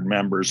injured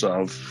members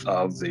of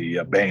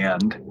the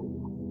band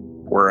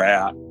were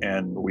at,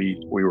 and we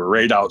were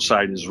right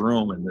outside his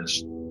room, and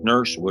this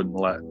nurse wouldn't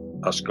let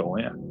us go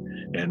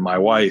in. And my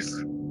wife,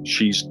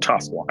 she's a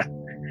tough one.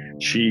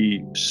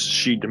 She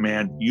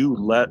demanded,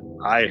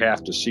 I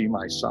have to see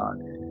my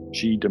son.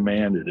 She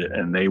demanded it,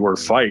 and they were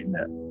fighting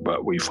it,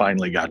 but we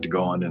finally got to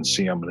go in and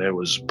see him, and it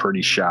was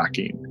pretty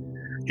shocking.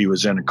 He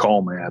was in a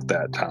coma at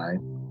that time,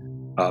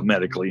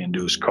 medically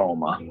induced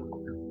coma,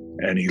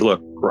 and he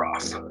looked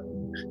rough.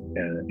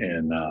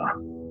 And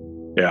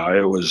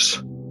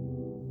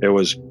it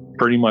was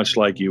pretty much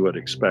like you would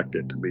expect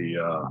it to be.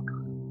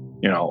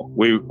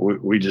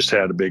 We just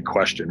had a big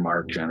question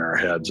mark in our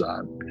heads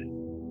on,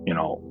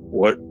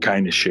 what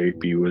kind of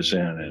shape he was in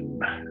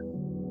and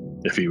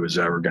if he was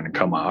ever going to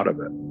come out of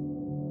it.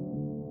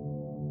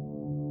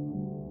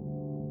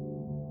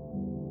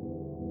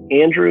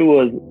 Andrew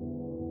was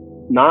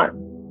not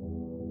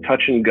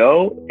touch and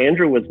go.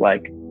 Andrew was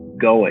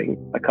going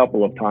a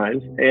couple of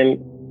times, and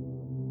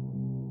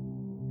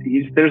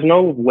there's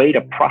no way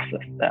to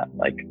process that.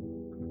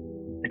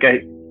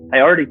 I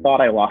already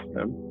thought I lost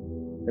him,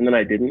 and then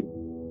I didn't,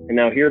 And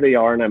now here they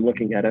are, and I'm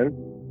looking at him,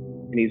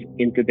 and he's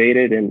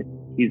intubated, and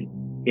he's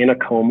in a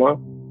coma,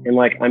 and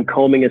like I'm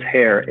combing his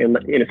hair in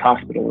his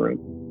hospital room.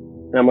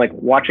 And I'm like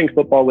watching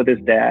football with his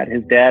dad.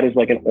 His dad is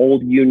like an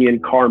old union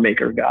car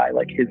maker guy.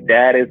 Like his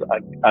dad is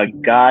a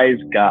guy's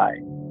guy.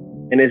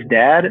 And his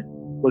dad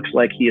looks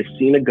like he has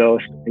seen a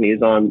ghost and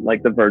he's on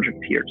like the verge of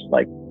tears.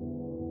 Like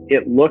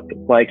it looked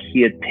like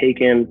he had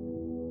taken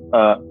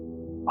a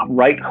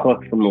right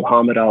hook from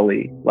Muhammad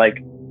Ali. Like,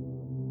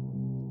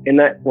 and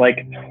that,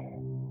 like,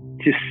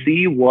 to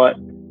see what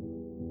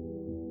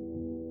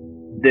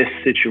this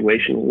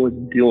situation was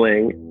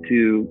doing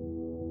to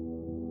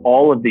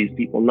all of these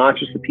people, not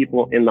just the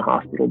people in the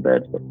hospital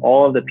beds, but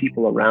all of the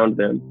people around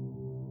them.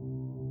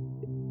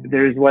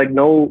 There's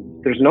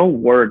no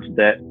words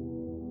that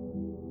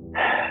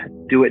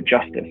do it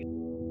justice.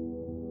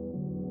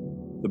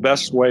 The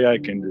best way I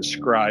can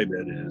describe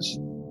it is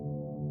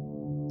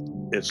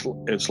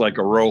it's like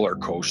a roller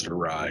coaster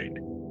ride.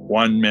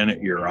 1 minute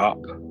you're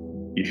up,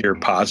 you hear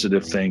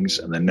positive things,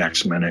 and the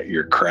next minute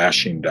you're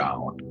crashing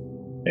down,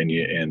 and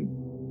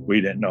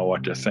we didn't know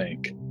what to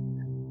think.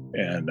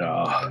 And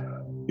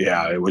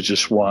it was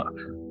just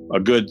a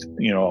good,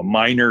 a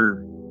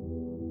minor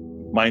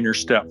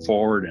step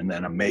forward and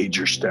then a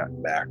major step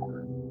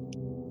backward.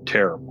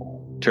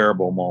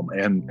 Terrible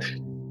moment.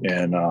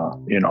 And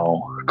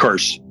of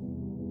course,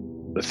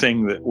 the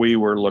thing that we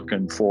were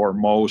looking for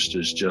most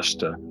is just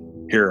to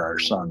hear our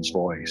son's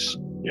voice,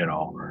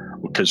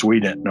 because we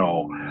didn't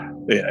know.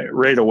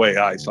 Right away,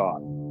 I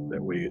thought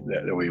that we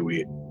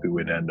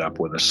would end up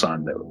with a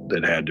son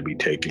that had to be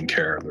taken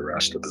care of the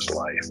rest of his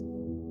life.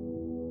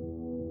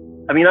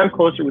 I mean, I'm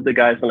closer with the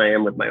guys than I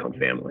am with my own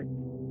family.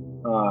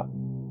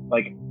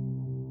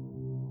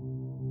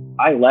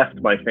 I left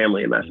my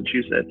family in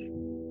Massachusetts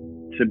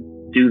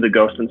to do the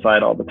Ghost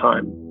Inside all the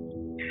time.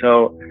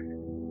 So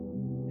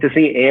to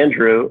see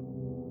Andrew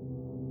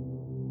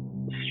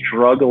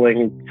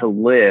struggling to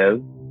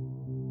live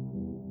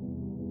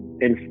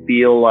and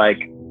feel like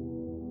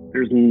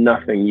there's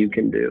nothing you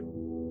can do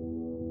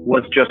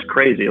was just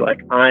crazy.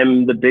 Like,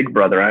 I'm the big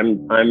brother.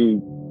 I'm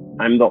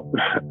the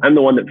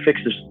one that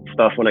fixes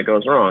stuff when it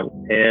goes wrong,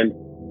 and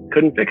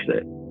couldn't fix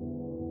it.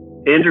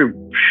 Andrew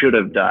should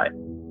have died.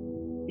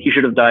 He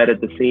should have died at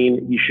the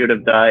scene. He should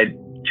have died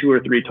 2 or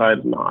 3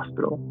 times in the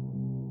hospital.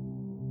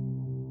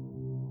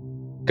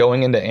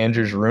 Going into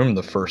Andrew's room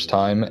the first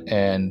time,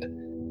 and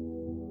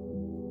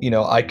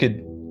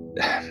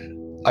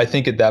I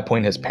think at that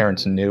point his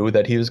parents knew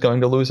that he was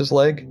going to lose his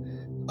leg.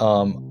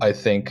 I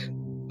think,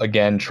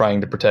 again, trying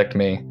to protect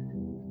me,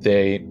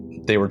 they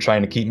were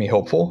trying to keep me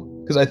hopeful,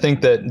 because I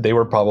think that they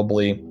were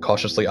probably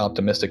cautiously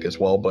optimistic as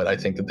well, but I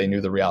think that they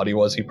knew the reality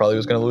was he probably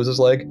was going to lose his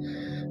leg.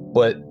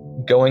 But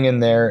going in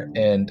there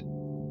and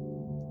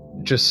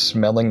just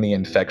smelling the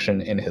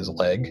infection in his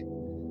leg,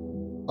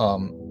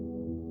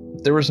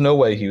 there was no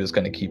way he was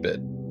going to keep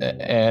it.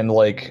 And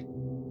like,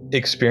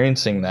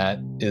 experiencing that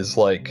is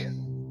like,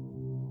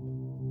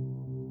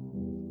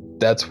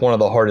 that's one of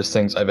the hardest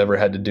things I've ever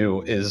had to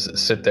do, is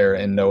sit there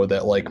and know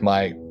that like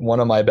one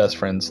of my best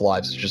friend's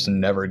lives is just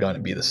never going to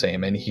be the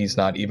same, and he's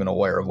not even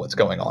aware of what's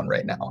going on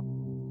right now.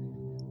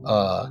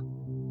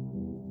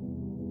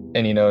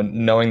 And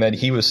knowing that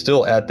he was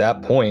still at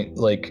that point,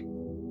 like,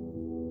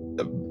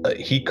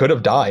 he could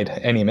have died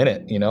any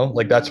minute,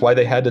 like, that's why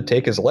they had to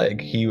take his leg.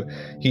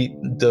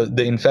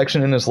 The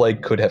infection in his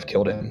leg could have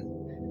killed him,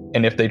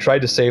 and if they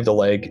tried to save the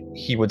leg,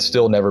 he would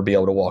still never be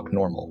able to walk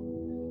normal.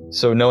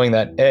 So knowing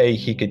that A,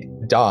 he could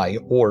die,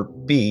 or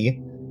B,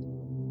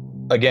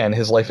 again,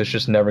 his life is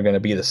just never going to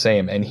be the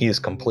same, and he is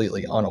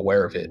completely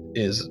unaware of it,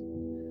 is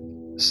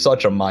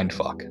such a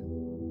mindfuck.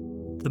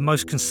 The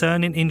most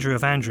concerning injury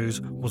of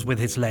Andrew's was with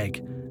his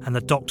leg, and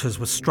the doctors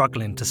were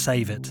struggling to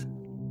save it.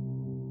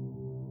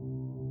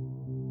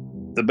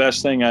 The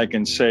best thing I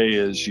can say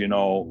is,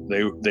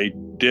 they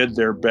did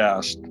their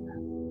best.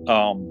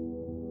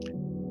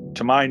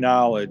 To my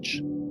knowledge,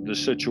 the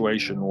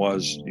situation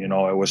was, it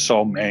was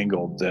so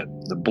mangled that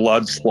the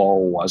blood flow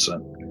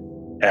wasn't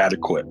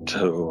adequate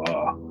to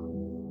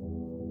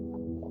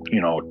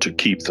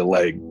keep the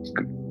leg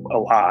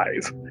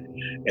alive.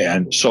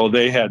 And so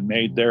they had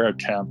made their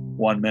attempt.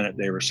 1 minute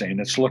they were saying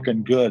it's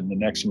looking good, and the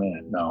next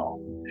minute,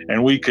 no.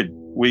 And we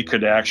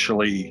could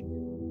actually,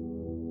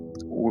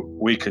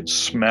 we could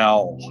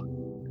smell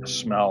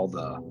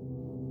the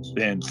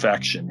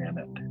infection in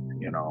it,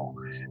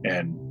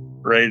 and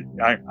right,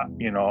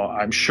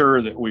 I'm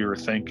sure that we were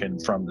thinking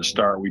from the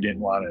start, we didn't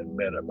want to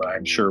admit it, but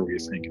I'm sure we were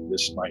thinking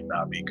this might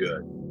not be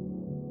good,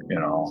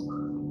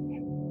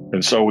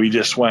 and so we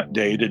just went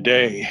day to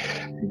day,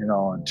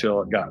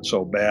 until it got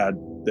so bad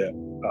that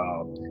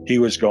he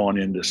was going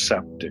into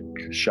septic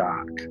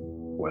shock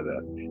with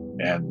it,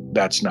 and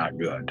that's not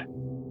good.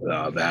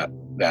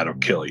 That'll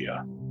kill you.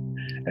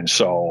 And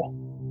so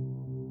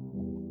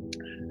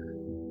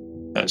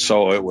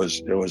it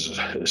was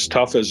as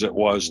tough as it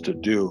was to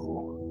do.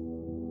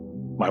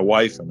 My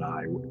wife's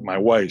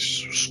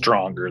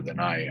stronger than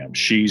I am.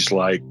 She's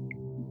like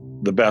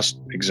the best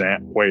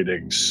way to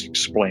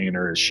explain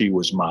her is she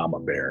was Mama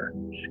Bear,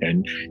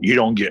 and you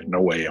don't get in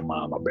the way of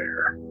Mama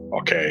Bear.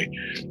 Okay.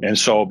 And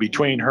so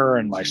between her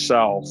and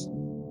myself,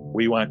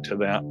 we went to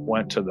the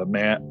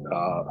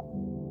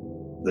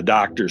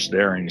doctors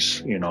there, and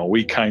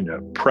we kind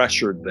of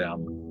pressured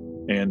them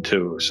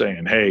into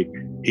saying, hey,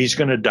 he's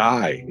going to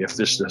die if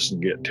this doesn't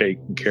get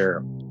taken care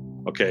of.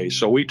 Okay.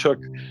 So we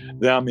took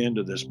them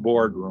into this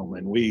boardroom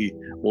and we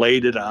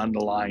laid it on the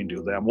line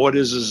to them. What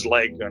is his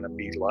leg going to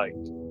be like?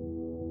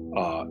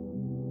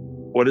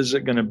 What is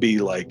it going to be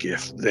like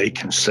if they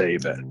can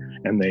save it?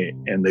 And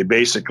they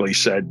basically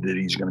said that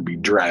he's going to be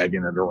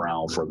dragging it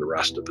around for the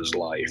rest of his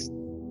life.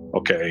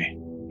 Okay.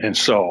 And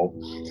so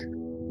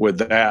with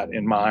that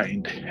in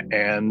mind,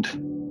 and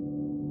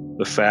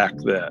the fact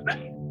that,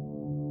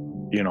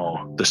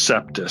 the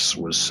sepsis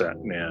was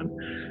setting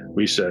in,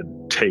 we said,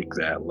 take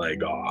that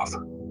leg off.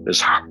 As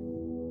hard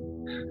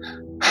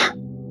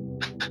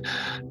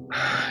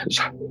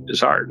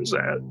as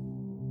that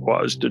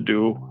was to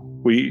do,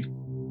 we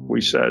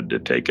said to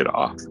take it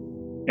off.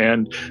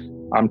 And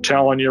I'm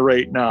telling you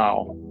right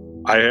now,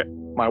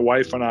 my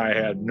wife and I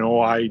had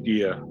no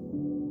idea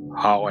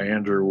how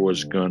Andrew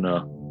was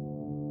gonna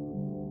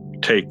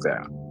take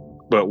that,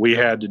 but we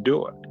had to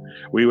do it.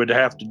 We would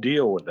have to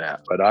deal with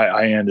that, but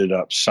I ended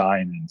up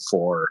signing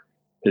for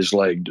his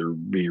leg to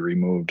be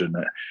removed,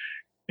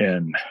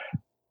 and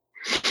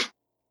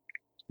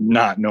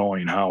not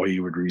knowing how he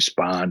would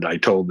respond, I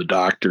told the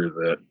doctor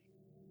that,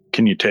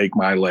 can you take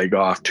my leg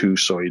off too,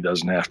 so he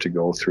doesn't have to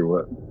go through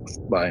it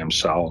by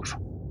himself?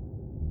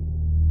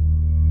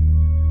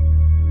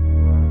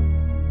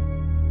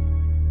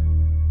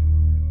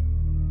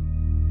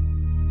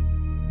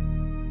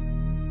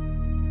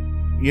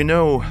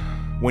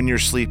 When you're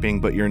sleeping,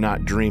 but you're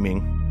not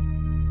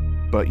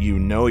dreaming, but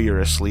you're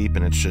asleep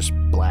and it's just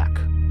black.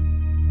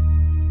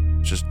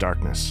 It's just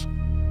darkness.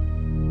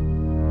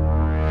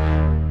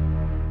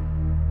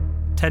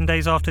 10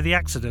 days after the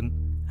accident,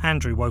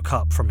 Andrew woke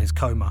up from his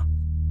coma.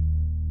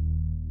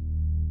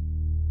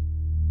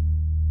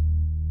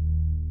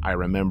 I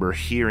remember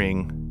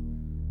hearing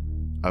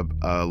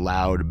a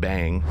loud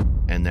bang,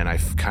 and then I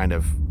kind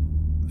of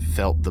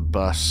felt the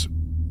bus.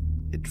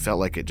 It felt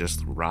like it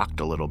just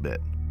rocked a little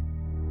bit.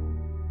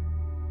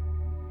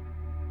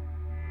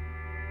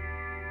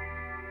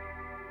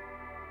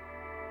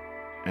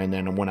 And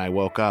then when I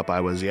woke up, I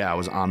was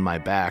on my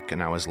back,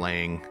 and I was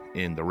laying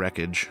in the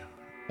wreckage.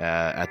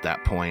 At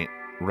that point,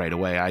 right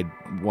away, I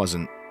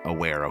wasn't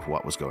aware of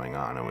what was going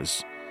on.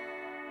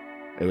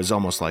 It was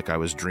almost like I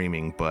was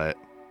dreaming, but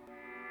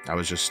I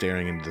was just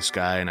staring into the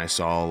sky, and I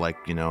saw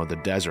the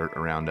desert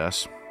around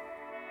us.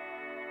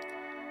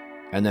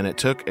 And then it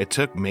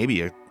took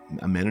maybe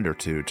a minute or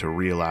two to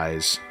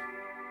realize,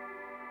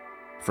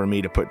 for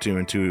me to put two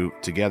and two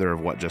together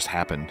of what just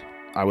happened.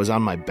 I was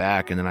on my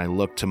back, and then I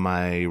looked to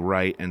my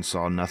right and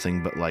saw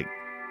nothing but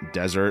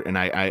desert, and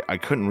I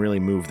couldn't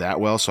really move that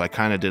well, so I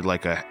kind of did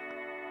a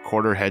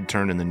quarter head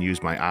turn and then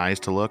used my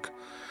eyes to look.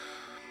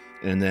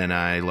 And then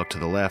I looked to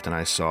the left, and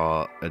I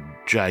saw a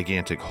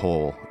gigantic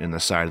hole in the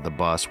side of the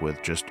bus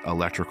with just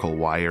electrical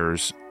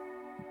wires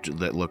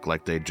that looked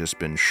like they'd just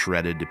been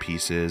shredded to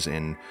pieces,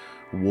 and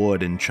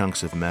wood and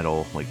chunks of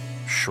metal, like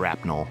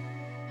shrapnel.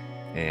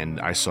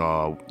 And I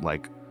saw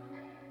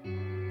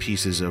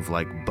pieces of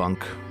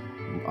bunk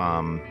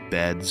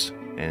beds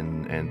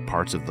and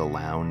parts of the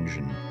lounge,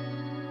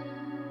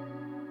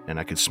 and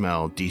I could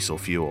smell diesel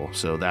fuel.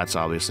 So that's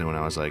obviously when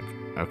I was like,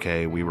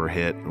 okay, we were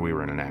hit, we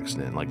were in an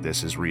accident,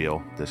 this is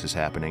real, this is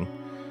happening.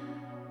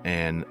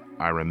 And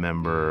I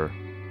remember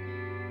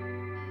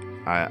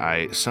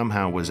I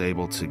somehow was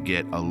able to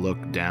get a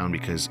look down,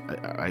 because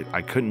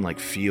I couldn't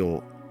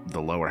feel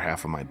the lower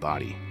half of my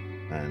body,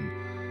 and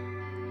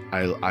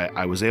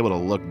I was able to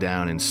look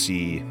down and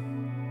see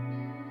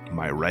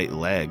my right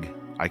leg.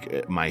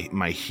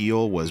 My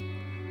heel was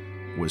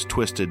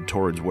twisted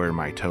towards where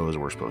my toes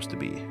were supposed to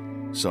be.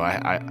 So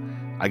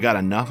I got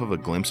enough of a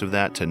glimpse of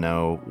that to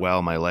know,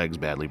 well, my leg's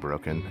badly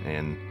broken,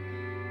 and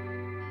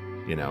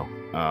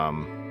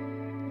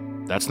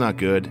that's not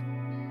good.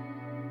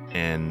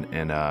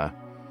 And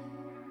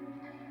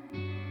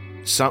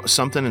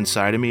something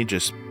inside of me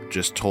just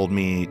told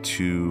me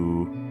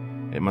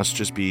it must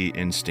just be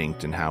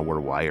instinct and how we're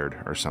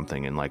wired or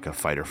something, in a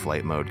fight or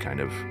flight mode kind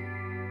of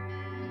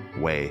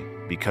way,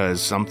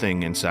 because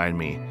something inside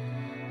me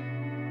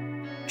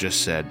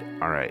just said,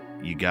 all right,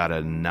 you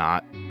gotta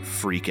not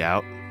freak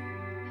out,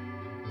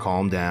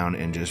 calm down,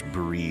 and just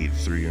breathe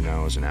through your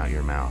nose and out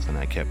your mouth. And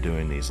I kept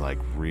doing these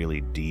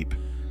really deep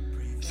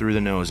through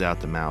the nose,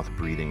 out the mouth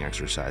breathing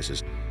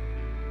exercises.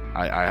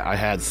 I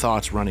had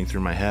thoughts running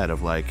through my head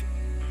of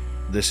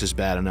this is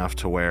bad enough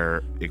to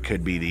where it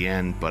could be the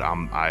end, but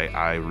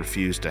I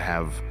refuse to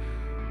have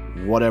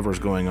whatever's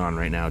going on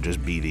right now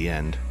just be the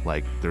end.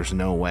 There's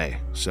no way.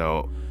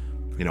 So,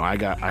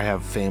 I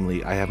have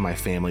family, I have my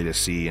family to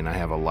see, and I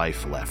have a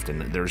life left,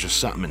 and there's just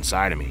something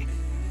inside of me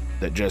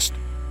that just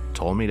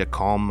told me to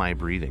calm my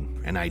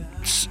breathing, and I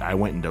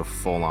went into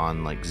full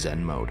on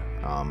Zen mode.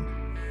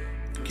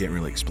 Can't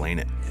really explain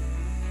it.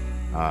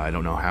 I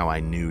don't know how I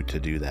knew to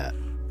do that.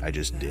 I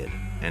just did.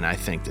 And I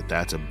think that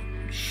that's a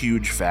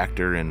huge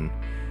factor in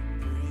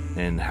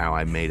how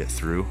I made it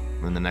through.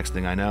 And the next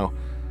thing I know,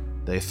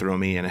 they throw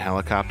me in a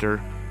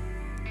helicopter,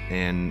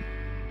 and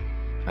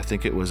I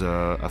think it was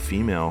a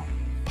female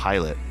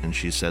pilot, and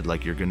she said,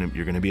 like, you're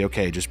gonna be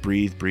okay. Just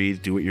breathe,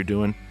 do what you're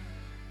doing.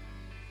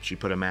 She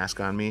put a mask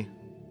on me,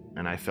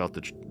 and I felt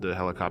the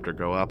helicopter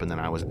go up, and then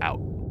I was out.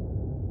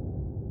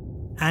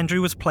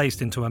 Andrew was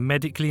placed into a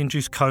medically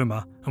induced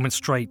coma and went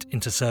straight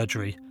into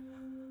surgery.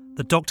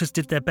 The doctors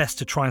did their best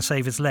to try and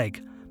save his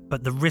leg,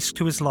 but the risk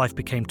to his life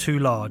became too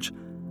large,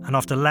 and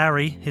after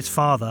Larry, his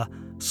father,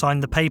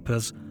 signed the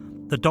papers,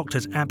 the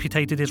doctors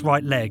amputated his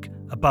right leg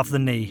above the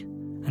knee,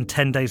 and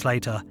 10 days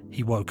later,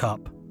 he woke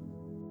up.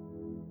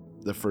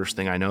 The first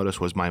thing I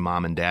noticed was my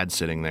mom and dad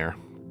sitting there.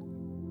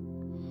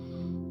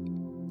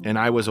 And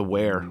I was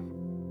aware.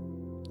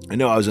 I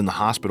know I was in the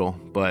hospital,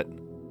 but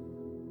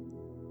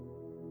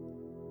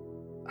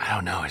I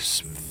don't know,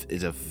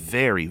 it's a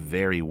very,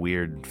 very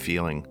weird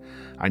feeling.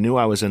 I knew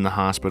I was in the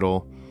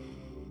hospital,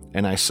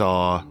 and I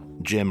saw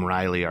Jim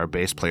Riley, our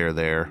bass player,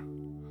 there.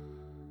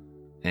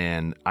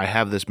 And I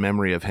have this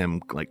memory of him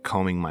like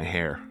combing my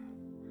hair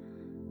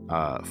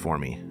for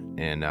me.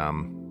 And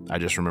I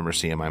just remember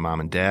seeing my mom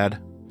and dad.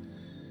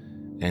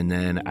 And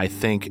then I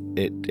think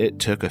it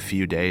took a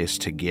few days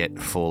to get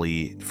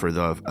fully for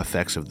the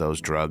effects of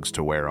those drugs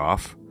to wear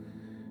off,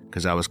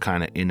 because I was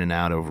kind of in and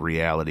out of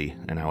reality,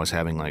 and I was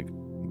having like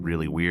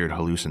really weird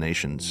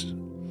hallucinations.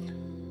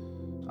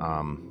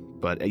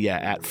 But yeah,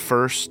 at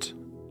first,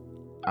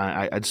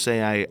 I'd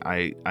say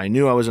I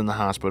knew I was in the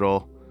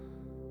hospital.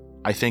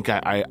 I think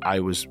I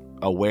was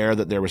aware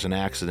that there was an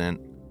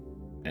accident,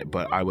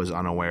 but I was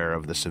unaware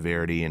of the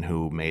severity and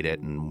who made it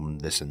and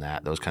this and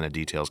that. Those kind of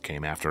details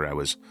came after I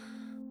was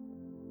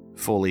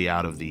fully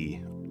out of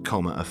the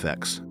coma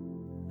effects.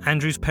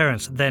 Andrew's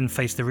parents then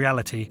faced the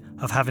reality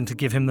of having to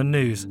give him the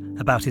news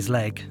about his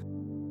leg.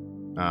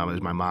 It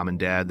was my mom and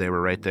dad. They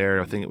were right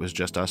there. I think it was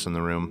just us in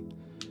the room.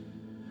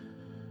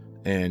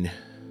 And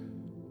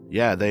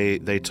yeah,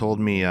 they told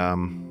me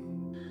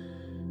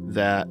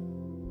that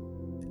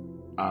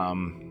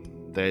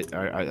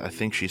I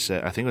think she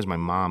said, I think it was my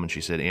mom, and she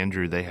said,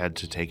 Andrew, they had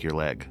to take your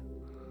leg.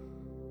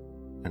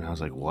 And I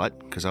was like, what?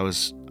 Because I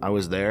was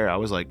there. I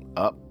was like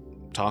up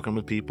talking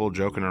with people,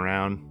 joking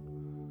around,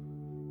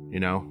 you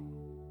know,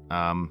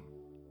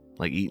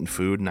 like eating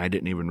food, and I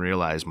didn't even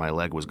realize my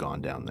leg was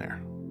gone down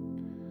there.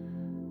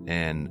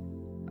 And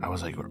I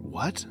was like,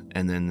 what?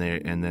 And then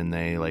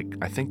they like,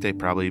 I think they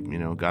probably, you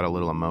know, got a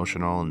little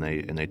emotional, and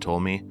they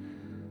told me,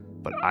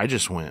 but I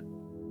just went,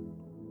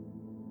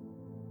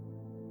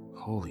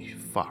 holy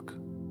fuck.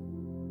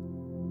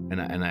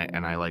 And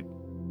I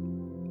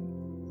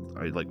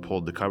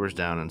pulled the covers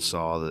down and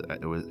saw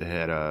that it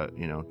had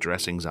you know,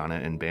 dressings on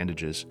it and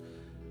bandages.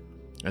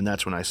 And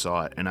that's when I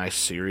saw it, and I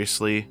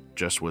seriously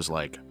just was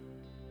like,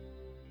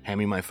 hand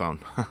me my phone.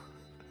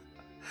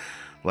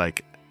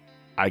 Like,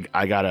 I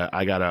gotta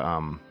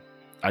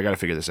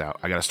figure this out.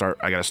 I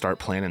gotta start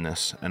planning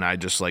this. And I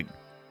just like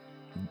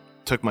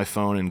took my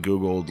phone and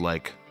Googled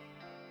like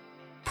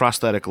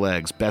prosthetic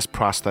legs, best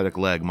prosthetic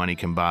leg money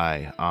can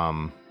buy,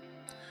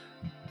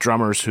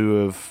 drummers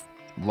who have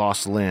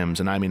lost limbs.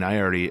 And I mean,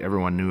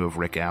 everyone knew of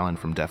Rick Allen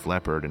from Def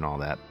Leppard and all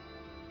that.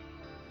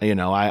 You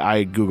know,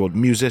 I Googled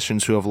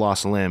musicians who have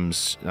lost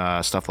limbs,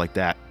 stuff like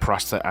that.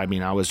 I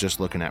mean, I was just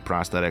looking at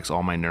prosthetics.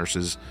 All my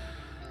nurses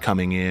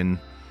coming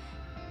in,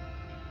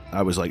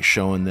 I was like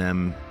showing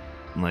them,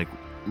 like,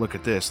 look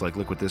at this, like,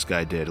 look what this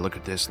guy did. Look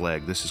at this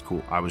leg. This is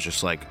cool. I was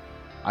just like,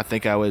 I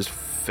think I was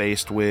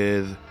faced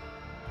with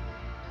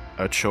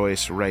a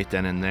choice right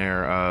then and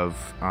there of,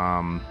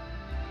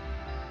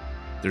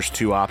 there's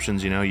two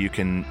options, you know.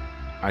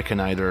 I can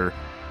either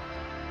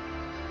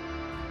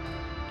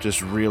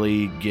just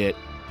really get,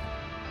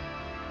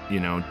 you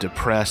know,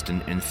 depressed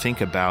and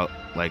think about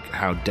like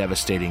how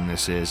devastating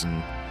this is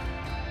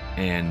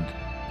and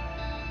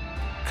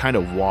kind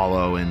of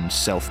wallow in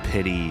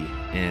self-pity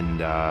and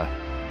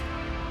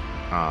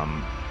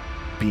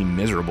be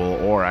miserable,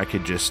 or I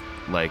could just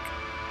like,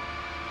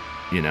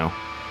 you know,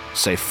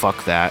 say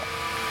fuck that.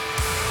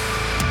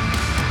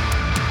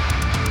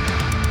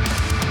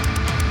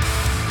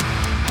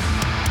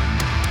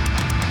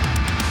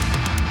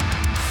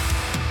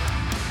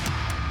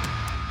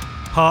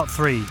 Part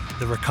 3,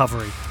 The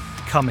Recovery,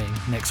 coming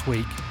next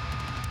week.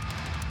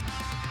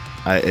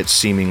 It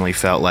seemingly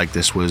felt like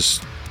this was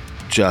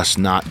just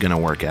not gonna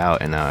work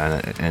out, and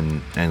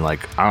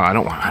like I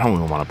don't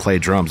even want to play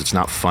drums. It's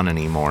not fun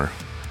anymore.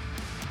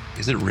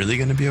 Is it really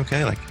gonna be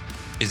okay? Like,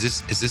 is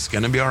this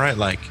gonna be all right?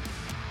 Like,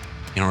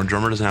 you know, our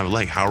drummer doesn't have a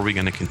leg. How are we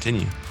gonna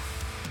continue?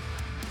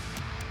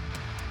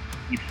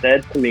 He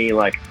said to me,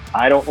 like,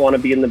 I don't want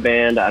to be in the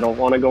band. I don't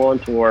want to go on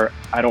tour.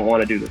 I don't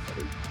want to do this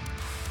anymore.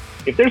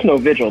 If there's no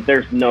Vigil,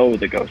 there's no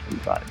The Ghost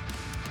Inside.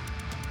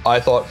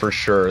 I thought for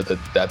sure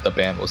that the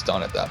band was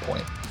done at that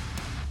point.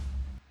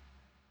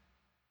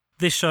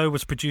 This show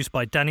was produced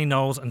by Danny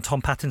Knowles and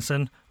Tom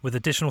Pattinson, with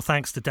additional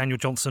thanks to Daniel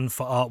Johnson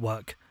for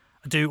artwork.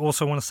 I do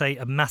also want to say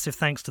a massive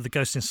thanks to the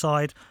Ghost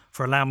Inside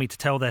for allowing me to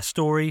tell their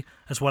story,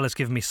 as well as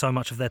giving me so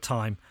much of their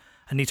time.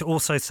 I need to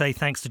also say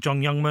thanks to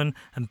John Youngman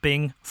and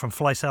Bing from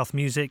Fly South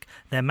Music,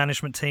 their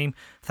management team.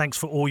 Thanks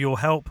for all your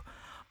help.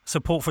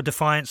 Support for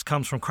Defiance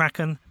comes from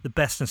Kraken, the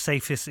best and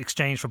safest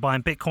exchange for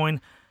buying Bitcoin.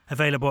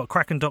 Available at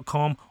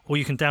kraken.com, or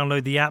you can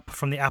download the app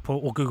from the Apple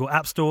or Google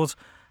App Stores.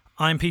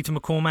 I'm Peter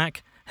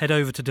McCormack. Head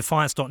over to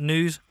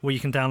defiance.news, where you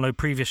can download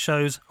previous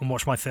shows and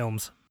watch my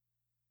films.